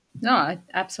 No,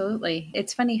 absolutely.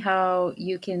 It's funny how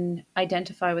you can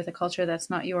identify with a culture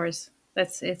that's not yours.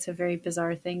 It's a very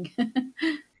bizarre thing.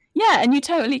 Yeah, and you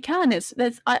totally can.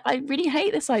 I really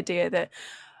hate this idea that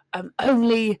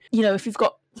only, you know, if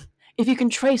you can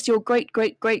trace your great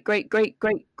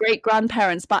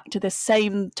grandparents back to the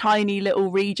same tiny little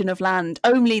region of land,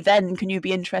 only then can you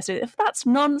be interested. If that's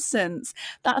nonsense,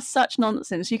 that's such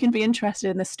nonsense. You can be interested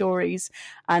in the stories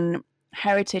and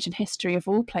heritage and history of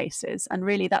all places. And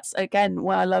really, that's again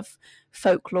why I love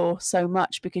folklore so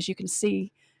much, because you can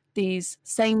see these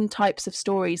same types of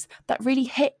stories that really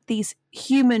hit these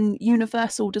human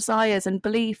universal desires and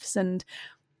beliefs and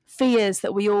fears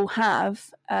that we all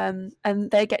have, and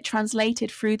they get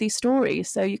translated through these stories.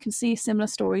 So you can see similar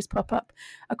stories pop up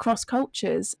across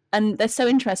cultures, and they're so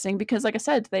interesting because, like I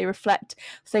said, they reflect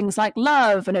things like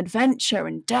love and adventure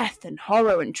and death and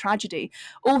horror and tragedy,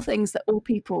 all things that all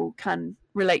people can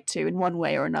relate to in one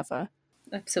way or another.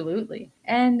 Absolutely.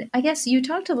 And I guess you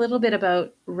talked a little bit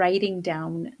about writing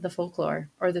down the folklore,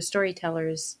 or the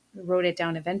storytellers wrote it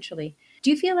down eventually. Do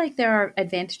you feel like there are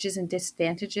advantages and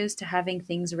disadvantages to having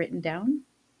things written down?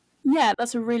 Yeah,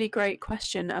 that's a really great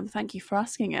question. Thank you for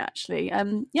asking it, actually.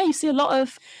 Yeah, you see a lot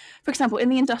of, for example, in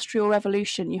the Industrial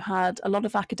Revolution, you had a lot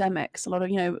of academics, a lot of,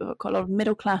 quite a lot of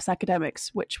middle class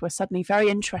academics, which were suddenly very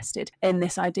interested in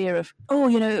this idea of,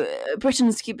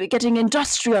 Britain's getting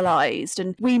industrialized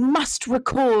and we must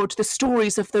record the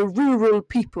stories of the rural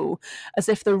people, as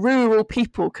if the rural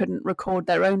people couldn't record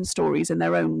their own stories in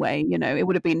their own way. It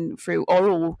would have been through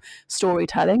oral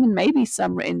storytelling and maybe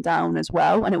some written down as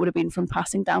well. And it would have been from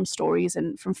passing down stories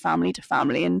and from family to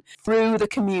family and through the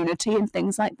community and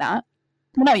things like that.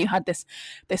 But no, you had this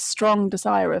strong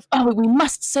desire of, we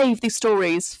must save these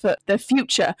stories for the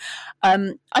future.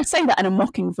 I say that in a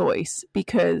mocking voice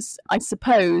because I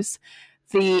suppose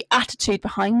the attitude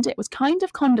behind it was kind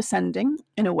of condescending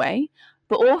in a way,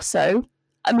 but also,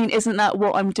 I mean, isn't that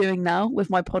what I'm doing now with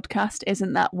my podcast?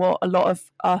 Isn't that what a lot of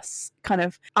us kind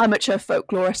of amateur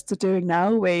folklorists are doing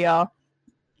now? We are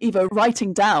either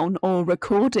writing down or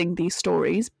recording these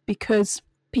stories because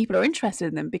people are interested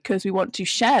in them, because we want to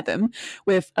share them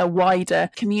with a wider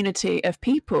community of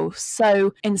people.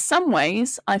 So in some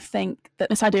ways, I think that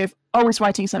this idea of always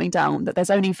writing something down, that there's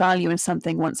only value in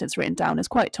something once it's written down, is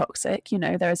quite toxic.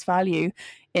 There is value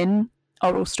in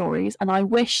oral stories. And I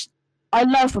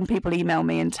love when people email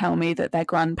me and tell me that their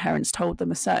grandparents told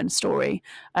them a certain story,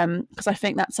 because I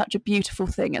think that's such a beautiful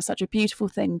thing. It's such a beautiful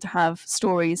thing to have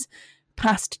stories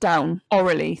passed down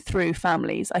orally through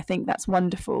families. I think that's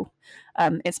wonderful.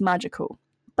 It's magical.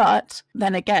 But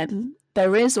then again,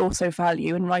 there is also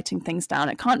value in writing things down.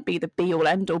 It can't be the be all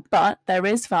end all, but there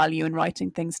is value in writing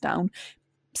things down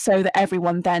so that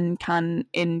everyone then can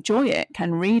enjoy it,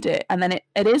 can read it, and then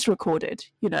it is recorded,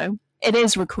 It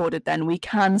is recorded then. We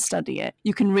can study it.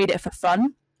 You can read it for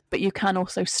fun, but you can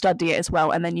also study it as well,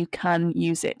 and then you can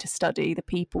use it to study the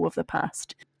people of the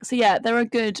past. So yeah, there are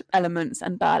good elements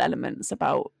and bad elements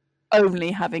about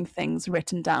only having things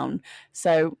written down.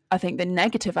 So I think the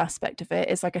negative aspect of it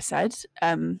is, like I said,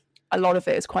 a lot of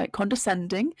it is quite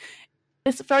condescending.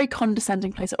 It's a very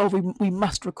condescending place. We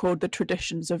must record the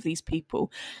traditions of these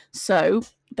people. So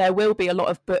there will be a lot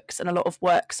of books and a lot of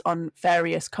works on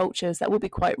various cultures that will be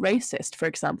quite racist, for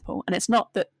example. And it's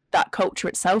not that culture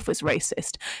itself is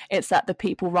racist. It's that the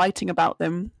people writing about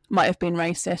them might have been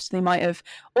racist. They might have,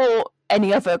 or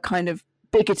any other kind of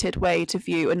bigoted way to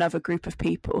view another group of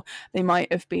people. They might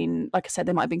have been, like I said,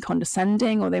 they might have been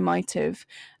condescending, or they might have,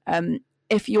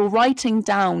 if you're writing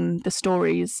down the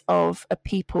stories of a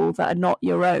people that are not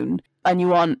your own, and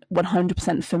you aren't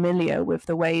 100% familiar with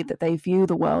the way that they view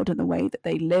the world and the way that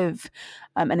they live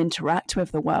and interact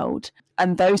with the world,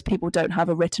 and those people don't have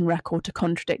a written record to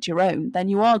contradict your own, then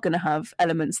you are going to have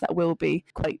elements that will be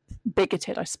quite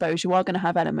bigoted, I suppose. You are going to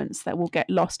have elements that will get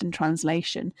lost in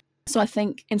translation. So I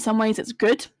think in some ways it's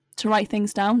good to write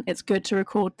things down. It's good to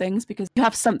record things because you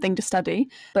have something to study.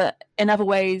 But in other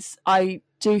ways, I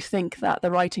do think that the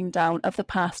writing down of the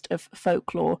past of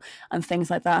folklore and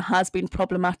things like that has been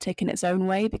problematic in its own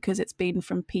way, because it's been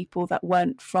from people that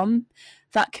weren't from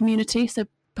that community, so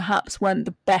perhaps weren't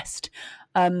the best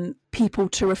people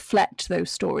to reflect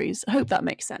those stories. I hope that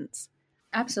makes sense.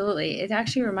 Absolutely. It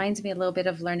actually reminds me a little bit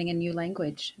of learning a new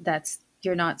language that's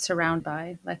you're not surrounded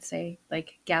by. Let's say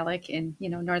like Gaelic in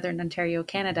Northern Ontario,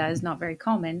 Canada is not very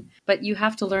common, but you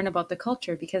have to learn about the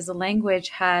culture because the language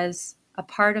has a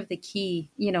part of the key,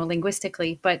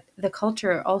 linguistically, but the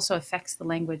culture also affects the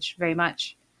language very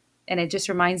much. And it just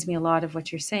reminds me a lot of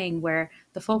what you're saying, where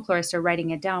the folklorists are writing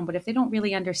it down, but if they don't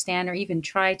really understand or even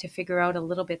try to figure out a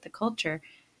little bit the culture,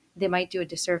 they might do a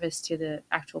disservice to the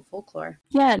actual folklore.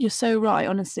 Yeah, you're so right.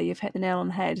 Honestly, you've hit the nail on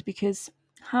the head, because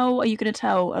how are you going to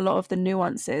tell a lot of the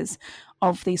nuances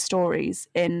of these stories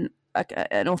in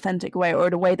an authentic way, or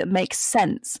in a way that makes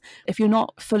sense, if you're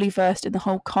not fully versed in the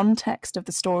whole context of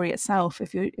the story itself,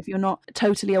 if you're not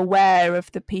totally aware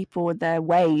of the people and their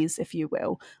ways, if you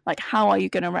will? Like, how are you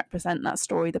going to represent that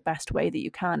story the best way that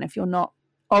you can if you're not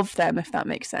of them, if that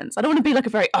makes sense? I don't want to be like a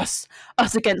very us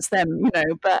against them,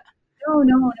 but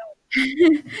No.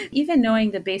 Even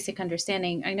knowing the basic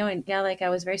understanding, I know in Gaelic I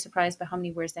was very surprised by how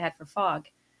many words they had for fog.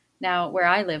 Now, where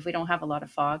I live, we don't have a lot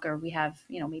of fog, or we have,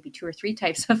 maybe 2 or 3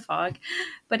 types of fog.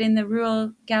 But in the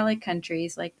rural Gaelic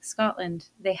countries like Scotland,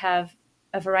 they have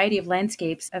a variety of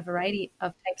landscapes, a variety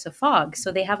of types of fog.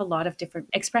 So they have a lot of different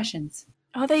expressions.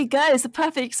 Oh, there you go. It's a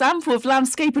perfect example of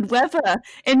landscape and weather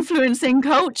influencing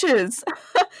cultures.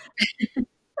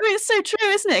 I mean, it's so true,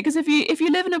 isn't it? Because if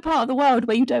you live in a part of the world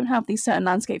where you don't have these certain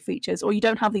landscape features, or you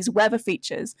don't have these weather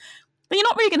features, then you're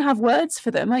not really going to have words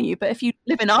for them, are you? But if you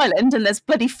live in Ireland and there's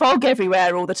bloody fog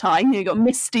everywhere all the time, you've got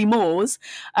misty moors.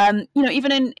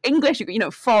 Even in English, you've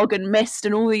got, fog and mist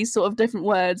and all these sort of different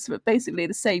words, but basically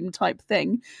the same type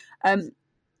thing.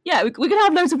 We can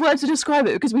have loads of words to describe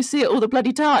it because we see it all the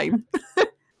bloody time.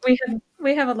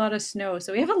 We have a lot of snow,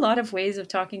 so we have a lot of ways of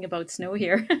talking about snow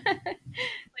here.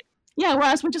 Yeah,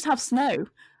 whereas we just have snow.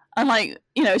 And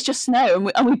it's just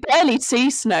snow, and we barely see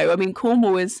snow. I mean,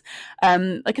 Cornwall is,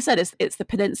 like I said, it's the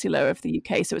peninsula of the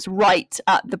UK, so it's right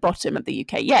at the bottom of the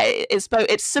UK. Yeah, it's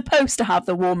supposed to have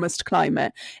the warmest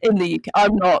climate in the UK.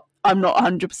 I'm not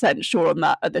 100% sure on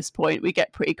that at this point. We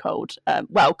get pretty cold.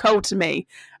 Cold to me,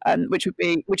 which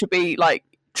would be like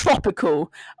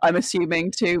tropical, I'm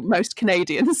assuming, to most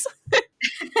Canadians.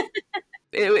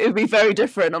 It would be very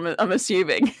different, I'm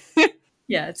assuming.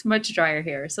 Yeah, it's much drier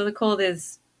here, so the cold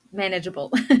is manageable.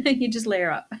 You just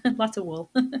layer up. Lots of wool.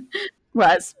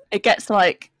 Whereas it gets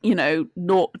 0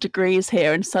 degrees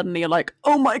here, and suddenly you're like,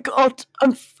 oh my God,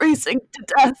 I'm freezing to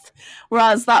death.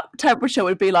 Whereas that temperature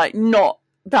would be not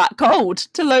that cold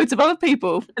to loads of other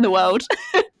people in the world.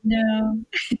 No.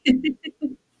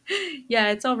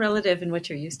 Yeah, it's all relative in what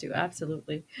you're used to.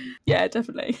 Absolutely. Yeah,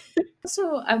 definitely.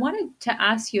 So I wanted to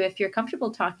ask you if you're comfortable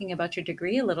talking about your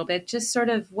degree a little bit, just sort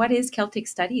of what is Celtic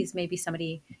Studies? Maybe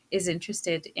somebody is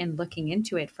interested in looking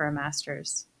into it for a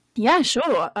master's. Yeah,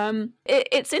 sure.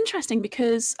 It's interesting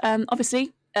because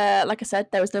obviously, like I said,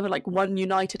 there was never one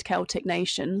united Celtic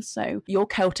nation. So your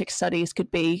Celtic studies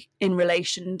could be in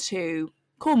relation to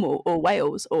Cornwall or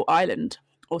Wales or Ireland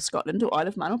or Scotland or Isle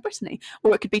of Man or Brittany,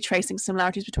 or it could be tracing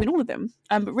similarities between all of them.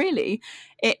 But really,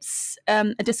 it's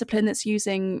a discipline that's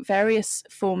using various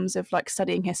forms of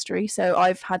studying history. So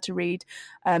I've had to read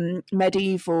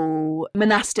medieval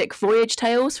monastic voyage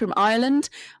tales from Ireland.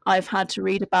 I've had to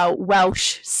read about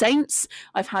Welsh saints.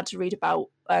 I've had to read about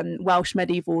Welsh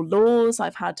medieval laws.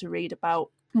 I've had to read about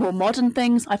more modern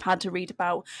things. I've had to read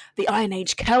about the Iron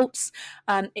Age Celts.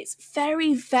 It's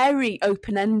very, very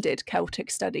open-ended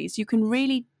Celtic studies. You can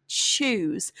really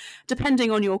choose, depending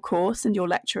on your course and your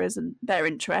lecturers and their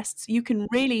interests, you can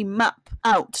really map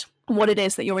out what it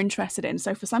is that you're interested in.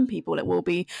 So for some people, it will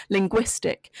be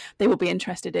linguistic. They will be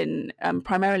interested in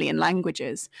primarily in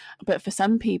languages. But for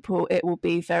some people, it will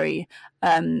be very,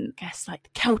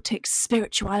 Celtic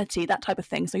spirituality, that type of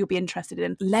thing. So you'll be interested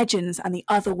in legends and the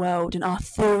other world and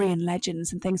Arthurian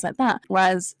legends and things like that.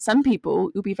 Whereas some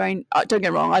people, you'll be very, don't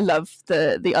get me wrong, I love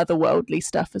the otherworldly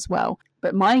stuff as well.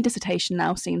 But my dissertation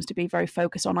now seems to be very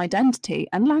focused on identity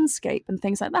and landscape and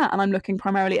things like that. And I'm looking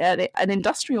primarily at an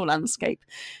industrial landscape.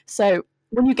 So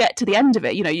when you get to the end of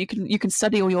it, you can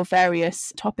study all your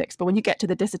various topics. But when you get to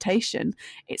the dissertation,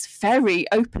 it's very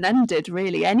open-ended,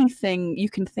 really. Anything you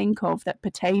can think of that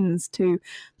pertains to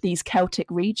these Celtic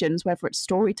regions, whether it's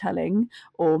storytelling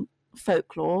or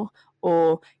folklore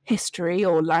or history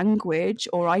or language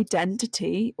or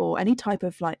identity or any type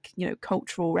of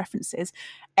cultural references,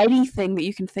 anything that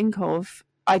you can think of,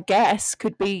 I guess,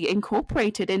 could be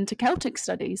incorporated into Celtic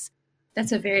studies.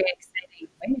 That's a very exciting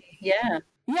way. Yeah.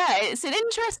 Yeah, it's a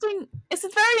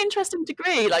very interesting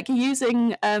degree.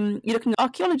 You're looking at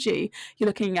archaeology, you're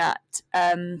looking at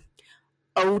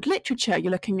old literature,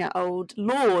 you're looking at old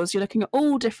laws, you're looking at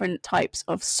all different types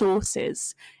of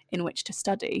sources in which to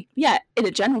study. Yeah, in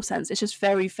a general sense, it's just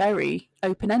very, very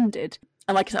open-ended.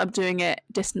 And like I said, I'm doing it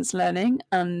distance learning,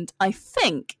 and I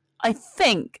think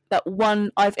that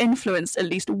I've influenced at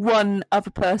least one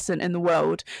other person in the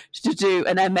world to do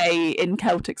an MA in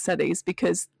Celtic studies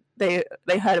because they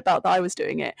heard about that I was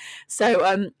doing it.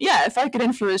 So if I could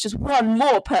influence just one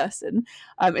more person,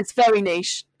 it's very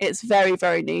niche. It's very,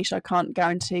 very niche. I can't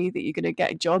guarantee that you're going to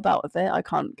get a job out of it. I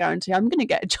can't guarantee I'm going to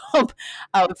get a job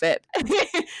out of it.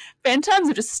 But in terms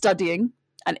of just studying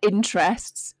and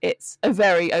interests, it's a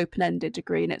very open-ended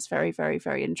degree, and it's very, very,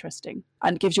 very interesting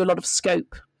and gives you a lot of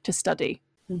scope to study.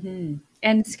 Mm-hmm.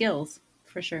 And skills.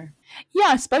 For sure. Yeah,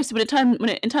 I suppose so. But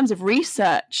in terms of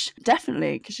research,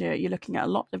 definitely, because you're looking at a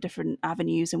lot of different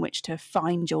avenues in which to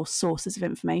find your sources of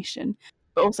information.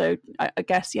 But also, I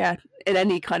guess, in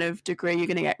any kind of degree, you're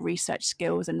going to get research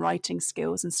skills and writing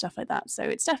skills and stuff like that. So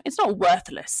it's not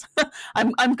worthless.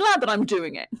 I'm glad that I'm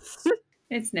doing it.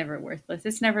 It's never worthless.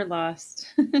 It's never lost.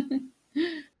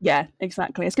 Yeah,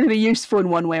 exactly. It's going to be useful in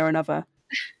one way or another.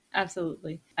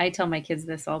 Absolutely. I tell my kids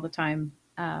this all the time.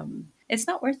 It's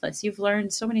not worthless. You've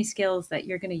learned so many skills that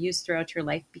you're going to use throughout your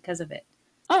life because of it.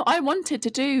 Oh, I wanted to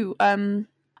do. I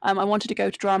wanted to go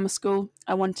to drama school.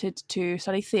 I wanted to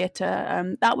study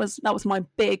theatre. That was my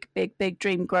big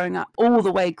dream growing up. All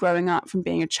the way growing up, from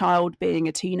being a child, being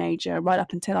a teenager, right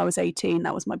up until I was 18.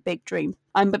 That was my big dream.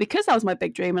 But because that was my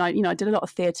big dream, and I did a lot of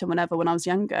theatre when I was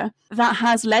younger, that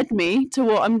has led me to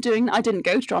what I'm doing. I didn't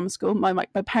go to drama school. My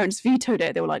parents vetoed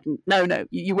it. They were like, no,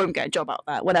 you won't get a job out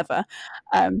there, whatever.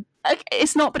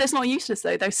 It's not useless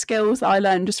though. Those skills that I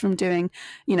learned just from doing,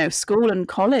 school and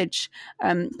college,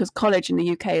 because college in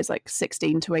the UK is like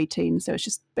 16 to 18, so it's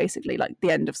just basically like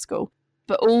the end of school.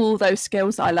 But all those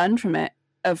skills that I learned from it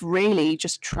have really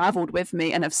just traveled with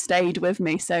me and have stayed with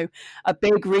me. So a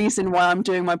big reason why I'm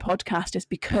doing my podcast is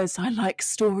because I like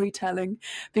storytelling,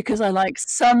 because I like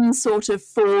some sort of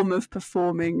form of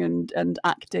performing and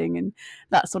acting and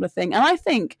that sort of thing. And I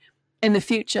think in the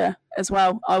future as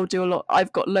well, I'll do a lot.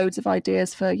 I've got loads of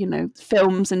ideas for,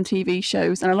 films and TV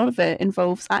shows, and a lot of it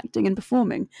involves acting and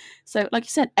performing. So like you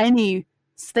said, any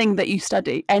thing that you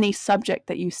study, any subject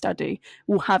that you study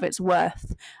will have its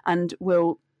worth and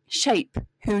will shape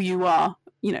who you are,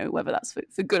 whether that's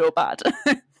for good or bad.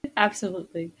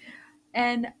 Absolutely.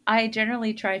 And I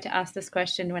generally try to ask this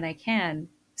question when I can.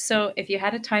 So, if you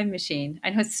had a time machine,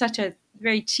 I know it's such a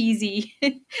very cheesy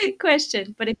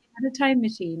question, but if you had a time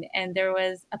machine and there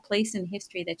was a place in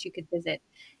history that you could visit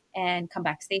and come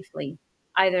back safely,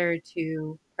 either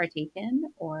to partake in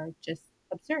or just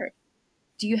observe,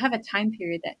 do you have a time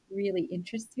period that really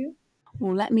interests you?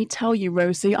 Well, let me tell you,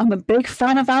 Rosie, I'm a big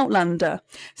fan of Outlander.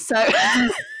 So,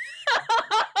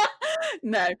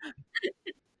 no.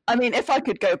 I mean, if I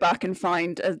could go back and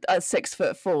find a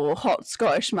 6'4" hot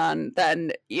Scottish man,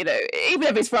 then, even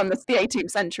if he's from the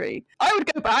 18th century, I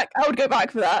would go back. I would go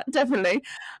back for that, definitely.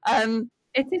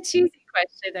 It's a cheesy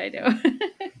question, I know.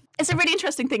 It's a really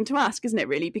interesting thing to ask, isn't it,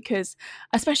 really? Because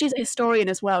especially as a historian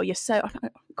as well, I'm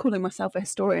calling myself a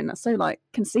historian, that's so like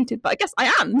conceited, but I guess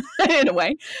I am in a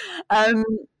way.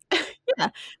 Yeah.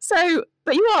 So,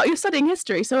 but you're studying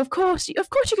history, so of course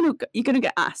you're gonna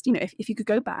get asked. If you could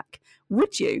go back,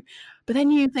 would you? But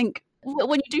then you think,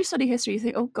 when you do study history, you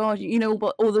think, oh God,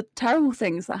 but all the terrible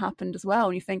things that happened as well,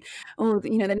 and you think, oh, they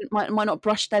might not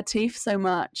brush their teeth so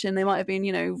much, and they might have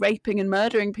been, raping and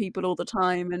murdering people all the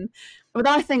time. And but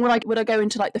I think, would I go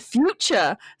into like the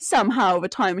future somehow of a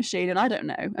time machine? And I don't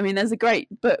know. I mean, there's a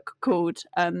great book called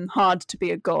Hard to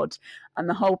Be a God, and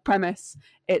the whole premise,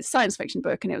 it's a science fiction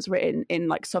book, and it was written in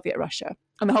like Soviet Russia,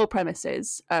 and the whole premise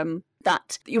is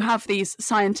that you have these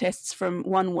scientists from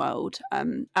one world,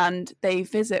 and they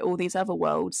visit all these other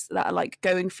worlds that are like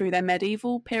going through their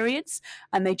medieval periods,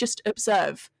 and they just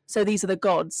observe. So these are the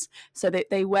gods. So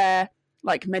they wear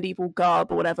like medieval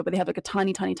garb or whatever, but they have like a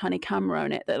tiny camera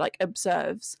on it that like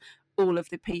observes all of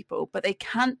the people, but they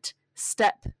can't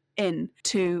step in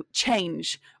to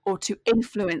change or to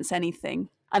influence anything.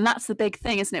 And that's the big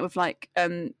thing, isn't it, with like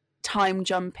time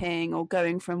jumping or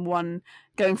going from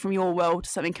your world to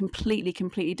something completely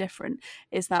different,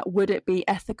 is that would it be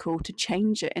ethical to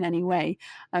change it in any way?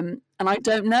 And I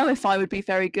don't know if I would be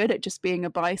very good at just being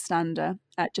a bystander,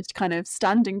 at just kind of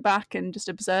standing back and just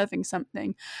observing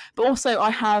something. But also I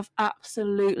have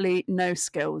absolutely no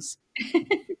skills.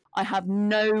 I have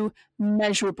no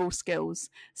measurable skills.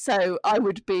 So I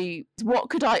would be, what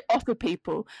could I offer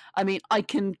people? I mean, I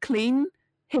can clean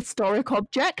historic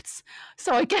objects,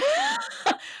 so I get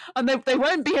and they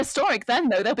won't be historic then,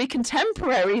 though they'll be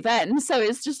contemporary then, so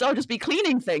I'll just be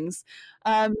cleaning things.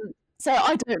 So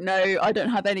I don't know, I don't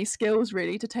have any skills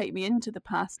really to take me into the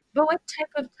past. But what type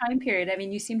of time period? I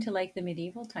mean, you seem to like the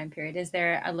medieval time period. Is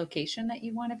there a location that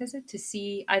you want to visit to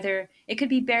see? Either it could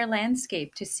be bare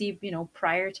landscape to see,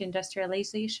 prior to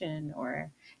industrialization,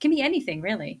 or it can be anything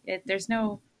really. There's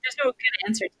no good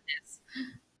answer to this.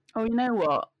 Oh, you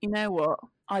know what?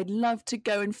 I'd love to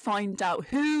go and find out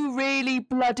who really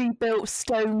bloody built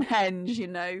Stonehenge,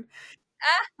 Who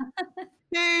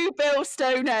built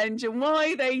Stonehenge and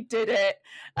why they did it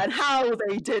and how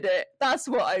they did it. That's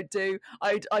what I'd do.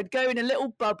 I'd go in a little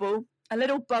bubble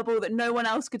that no one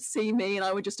else could see me, and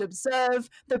I would just observe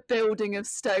the building of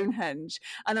Stonehenge.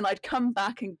 And then I'd come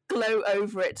back and gloat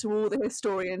over it to all the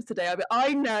historians today.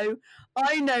 I know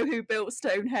who built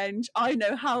Stonehenge. I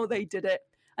know how they did it.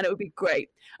 And it would be great.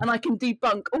 And I can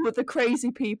debunk all of the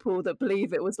crazy people that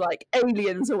believe it was like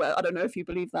aliens or I don't know if you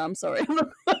believe that. I'm sorry. I'm not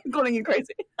calling you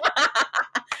crazy.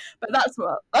 But that's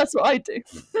what I do.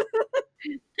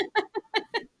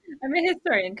 I'm a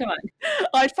historian. Come on.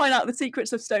 I'd find out the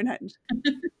secrets of Stonehenge.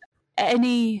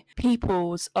 any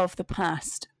peoples of the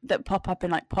past that pop up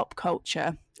in like pop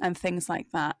culture and things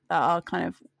like that are kind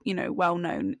of, well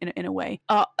known in a way,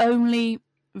 are only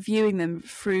viewing them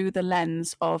through the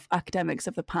lens of academics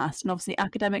of the past. And obviously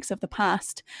academics of the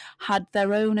past had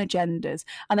their own agendas,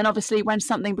 and then obviously when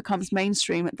something becomes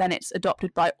mainstream, then it's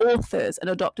adopted by authors and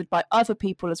adopted by other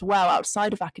people as well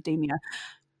outside of academia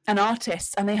and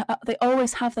artists, and they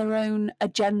always have their own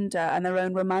agenda and their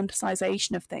own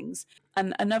romanticization of things.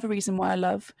 And another reason why I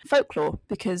love folklore,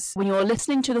 because when you're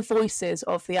listening to the voices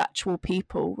of the actual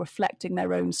people reflecting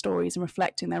their own stories and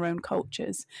reflecting their own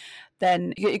cultures,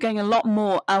 then you're getting a lot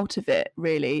more out of it,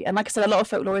 really. And like I said, a lot of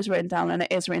folklore is written down, and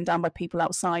it is written down by people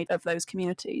outside of those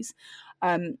communities.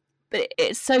 But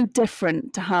it's so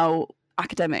different to how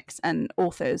academics and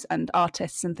authors and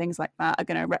artists and things like that are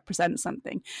going to represent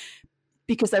something,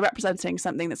 because they're representing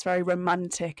something that's very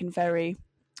romantic and very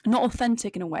not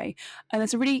authentic in a way. And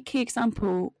there's a really key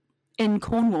example in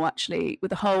Cornwall, actually, with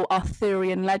the whole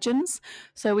Arthurian legends.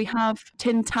 So we have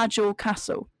Tintagel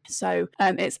Castle. So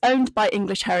it's owned by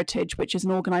English Heritage, which is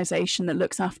an organisation that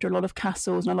looks after a lot of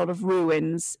castles and a lot of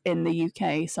ruins in the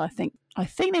UK. So I think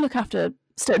they look after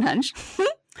Stonehenge.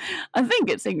 I think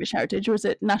it's English Heritage, or is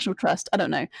it National Trust? I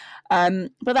don't know.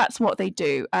 But that's what they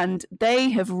do. And they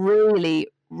have really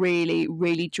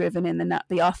driven in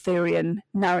the Arthurian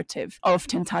narrative of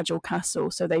Tintagel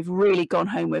Castle. So they've really gone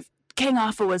home with King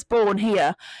Arthur was born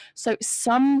here. So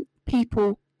some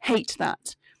people hate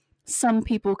that. Some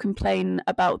people complain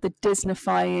about the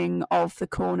Disneyfying of the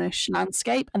Cornish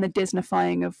landscape and the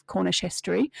Disneyfying of Cornish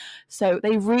history. So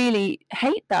they really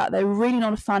hate that. They're really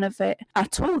not a fan of it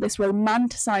at all, this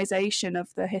romanticisation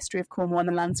of the history of Cornwall and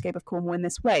the landscape of Cornwall in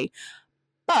this way.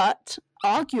 But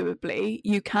arguably,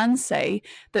 you can say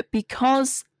that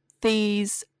because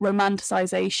these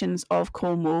romanticizations of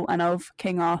Cornwall and of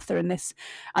King Arthur and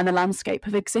the landscape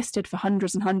have existed for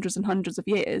hundreds and hundreds and hundreds of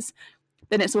years,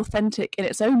 then it's authentic in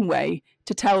its own way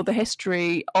to tell the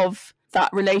history of that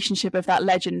relationship, of that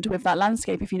legend with that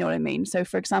landscape, if you know what I mean. So,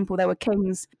 for example, there were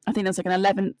kings, I think there was like an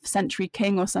 11th century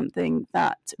king or something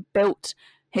that built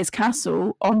his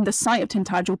castle on the site of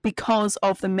Tintagel because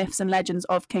of the myths and legends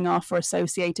of King Arthur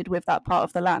associated with that part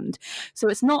of the land. So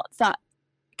it's not that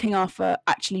King Arthur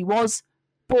actually was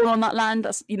born on that land.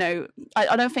 That's,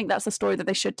 I don't think that's a story that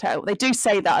they should tell. They do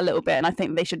say that a little bit, and I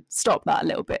think they should stop that a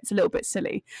little bit. It's a little bit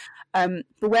silly. But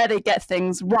where they get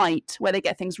things right, where they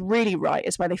get things really right,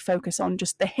 is where they focus on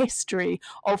just the history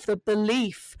of the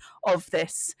belief of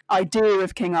this idea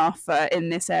of King Arthur in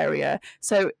this area.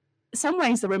 So in some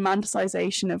ways, the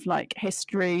romanticization of like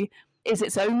history is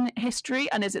its own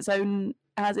history and has its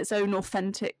own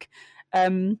authentic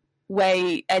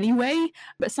way anyway,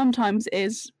 but sometimes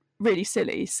is really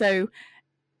silly. So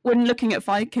when looking at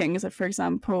Vikings, for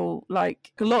example,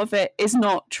 like a lot of it is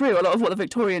not true. A lot of what the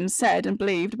Victorians said and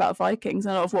believed about Vikings,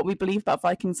 and a lot of what we believe about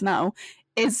Vikings now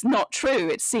is not true.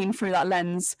 It's seen through that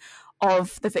lens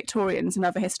of the Victorians and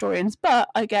other historians. But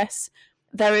I guess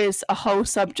there is a whole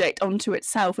subject onto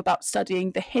itself about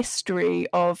studying the history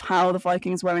of how the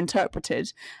Vikings were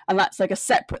interpreted. And that's like a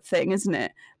separate thing, isn't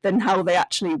it, than how they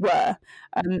actually were.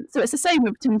 So it's the same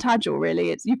with Tintagel,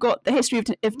 really. You've got the history of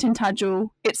Tintagel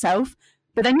itself,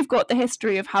 but then you've got the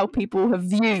history of how people have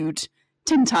viewed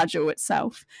Tintagel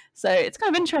itself. So it's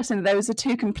kind of interesting that those are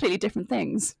two completely different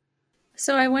things.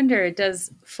 So I wonder,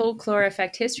 does folklore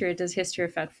affect history, or does history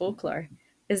affect folklore?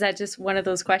 Is that just one of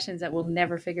those questions that we'll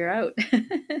never figure out?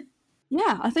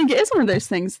 Yeah, I think it is one of those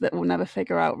things that we'll never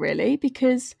figure out, really,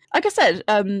 because, like I said,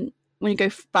 when you go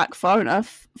back far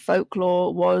enough,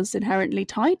 folklore was inherently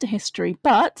tied to history.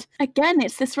 But again,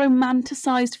 it's this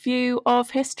romanticized view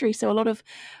of history. So a lot of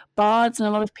bards and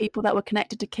a lot of people that were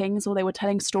connected to kings, or they were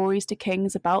telling stories to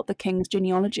kings about the king's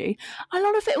genealogy, a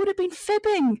lot of it would have been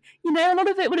fibbing, a lot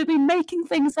of it would have been making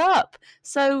things up.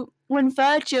 So when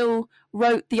Virgil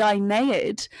wrote the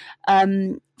Aeneid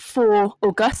for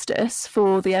Augustus,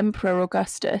 for the Emperor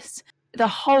Augustus, the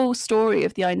whole story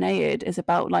of the Aeneid is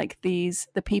about like the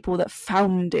people that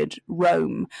founded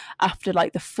Rome after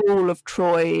like the fall of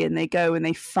Troy, and they go and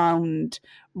they found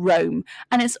Rome,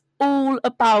 and it's all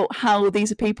about how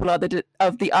these people are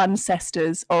of the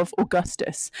ancestors of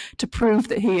Augustus, to prove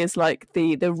that he is like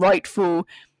the rightful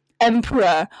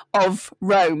emperor of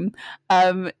Rome.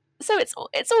 So it's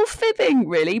all fibbing,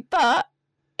 really, but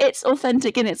it's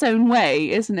authentic in its own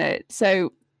way, isn't it?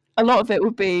 So a lot of it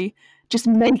would be just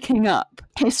making up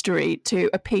history to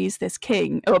appease this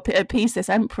king, or appease this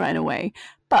emperor in a way.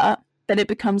 But then it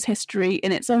becomes history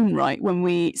in its own right when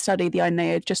we study the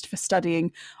Aeneid just for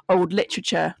studying old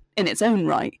literature in its own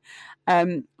right.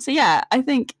 So yeah, I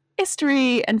think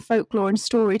history and folklore and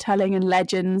storytelling and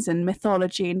legends and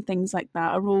mythology and things like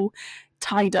that are all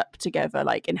tied up together,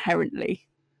 like inherently.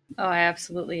 Oh, I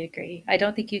absolutely agree. I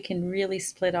don't think you can really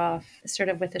split off sort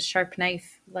of with a sharp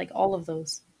knife like all of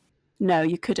those. No,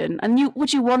 you couldn't. And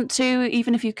would you want to,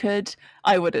 even if you could?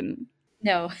 I wouldn't.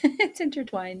 No, it's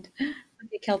intertwined with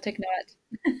the Celtic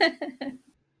knot.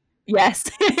 Yes.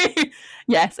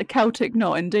 Yes, a Celtic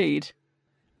knot indeed.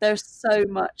 There's so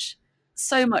much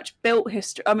built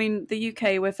history. I mean, the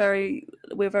UK, we're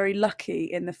very lucky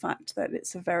in the fact that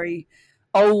it's a very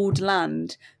old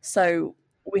land. So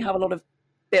we have a lot of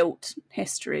built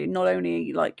history, not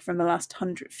only like from the last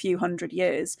few hundred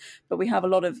years, but we have a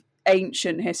lot of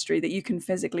ancient history that you can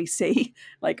physically see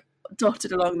like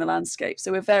dotted along the landscape.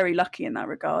 So we're very lucky in that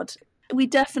regard. We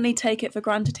definitely take it for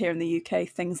granted here in the UK,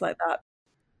 things like that.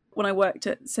 When I worked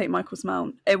at St. Michael's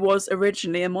Mount, it was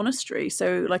originally a monastery.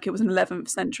 So like it was an 11th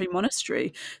century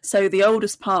monastery. So the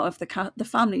oldest part of the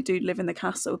family do live in the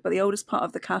castle, but the oldest part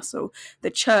of the castle, the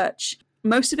church,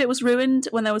 most of it was ruined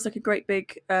when there was like a great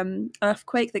big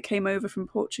earthquake that came over from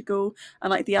Portugal,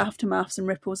 and like the aftermaths and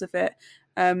ripples of it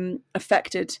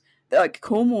affected like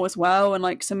Cornwall as well, and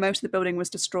like so most of the building was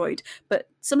destroyed. But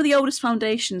some of the oldest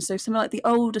foundations, so some of like the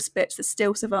oldest bits that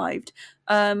still survived,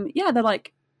 yeah, they're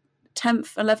like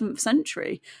 10th, 11th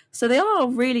century. So they are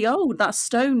really old. That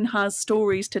stone has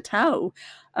stories to tell.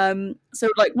 So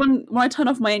like when I turn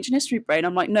off my ancient history brain,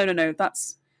 I'm like, no,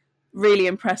 that's really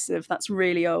impressive. That's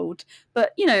really old.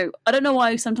 But, you know, I don't know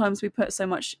why sometimes we put so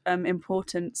much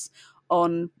importance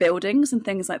on buildings and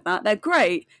things like that. They're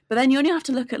great, but then you only have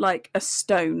to look at like a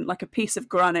stone, like a piece of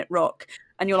granite rock,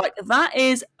 and you're like, that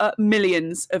is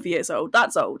millions of years old.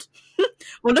 That's old.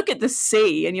 Well, look at the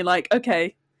sea, and you're like,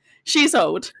 okay, she's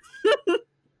old.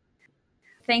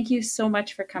 Thank you so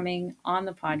much for coming on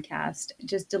the podcast,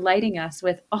 just delighting us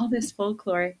with all this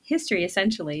folklore history,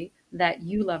 essentially, that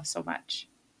you love so much.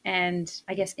 And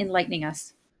I guess enlightening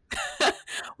us.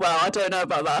 Well, I don't know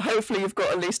about that. Hopefully you've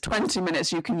got at least 20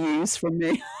 minutes you can use from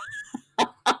me.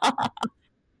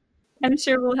 I'm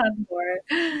sure we'll have more.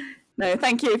 No,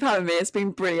 thank you for having me. It's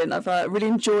been brilliant. I've really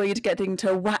enjoyed getting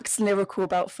to wax lyrical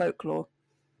about folklore.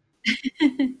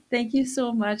 Thank you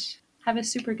so much. Have a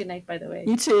super good night, by the way.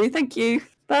 You too. Thank you.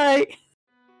 Bye.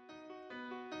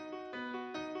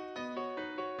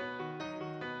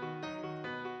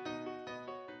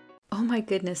 Oh my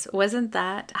goodness, wasn't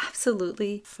that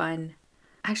absolutely fun?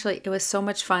 Actually, it was so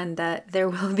much fun that there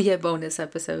will be a bonus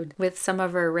episode with some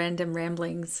of our random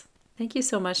ramblings. Thank you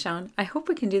so much, Sean. I hope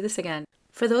we can do this again.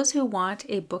 For those who want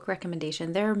a book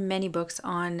recommendation, there are many books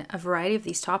on a variety of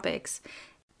these topics.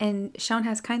 And Sean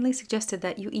has kindly suggested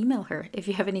that you email her if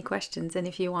you have any questions and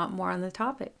if you want more on the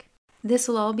topic. This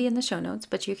will all be in the show notes,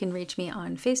 but you can reach me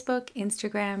on Facebook,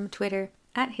 Instagram, Twitter,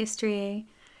 @History.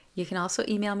 You can also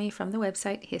email me from the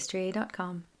website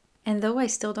history.com. And though I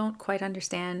still don't quite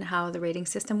understand how the rating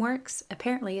system works,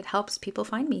 apparently it helps people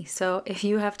find me. So if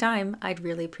you have time, I'd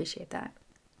really appreciate that.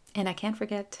 And I can't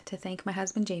forget to thank my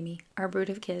husband Jamie, our brood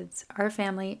of kids, our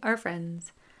family, our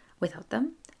friends. Without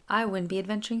them, I wouldn't be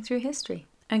adventuring through history.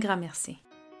 Un grand merci.